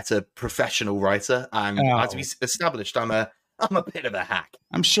a better professional writer. And as we established, I'm a bit of a hack.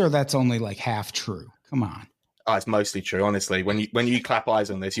 I'm sure that's only like half true. Come on. Oh, it's mostly true, honestly. When you clap eyes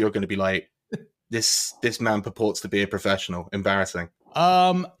on this, you're going to be like, this man purports to be a professional. Embarrassing.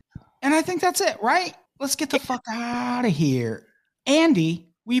 And I think that's it, right? Let's get the fuck out of here. Andy,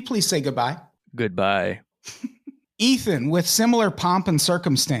 will you please say goodbye? Goodbye. Ethan, with similar pomp and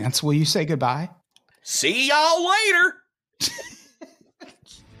circumstance, will you say goodbye? See y'all later.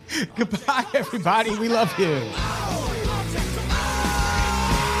 Goodbye, everybody. We love you.